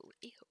you?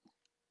 Ew.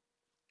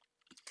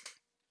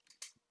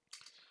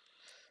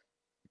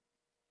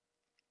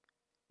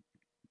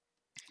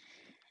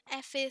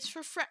 F is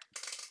for friend.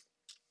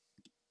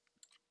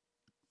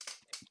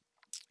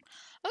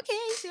 Okay,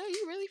 so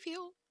you really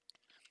feel.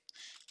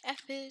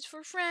 F is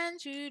for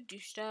friends who do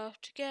stuff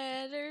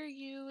together.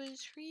 U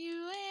is for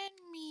you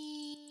and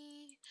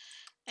me.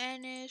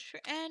 N is for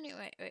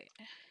anyway. Wait.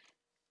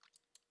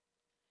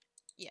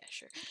 Yeah,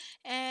 sure.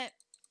 And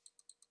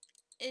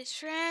is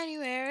for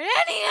anywhere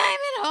at any time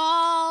at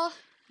all.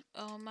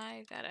 Oh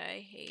my god, I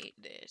hate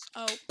this.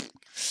 Oh,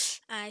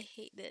 I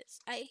hate this.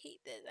 I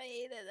hate this. I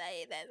hate this. I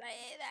hate this. I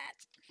hate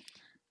that.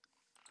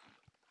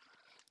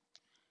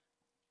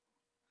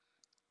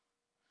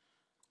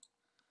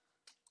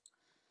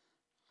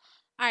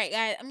 Alright,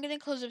 guys, I'm gonna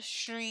close the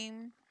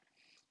stream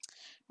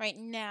right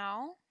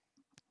now.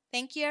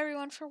 Thank you,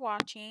 everyone, for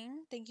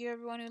watching. Thank you,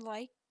 everyone who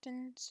liked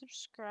and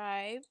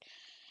subscribed.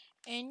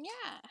 And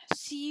yeah,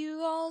 see you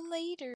all later.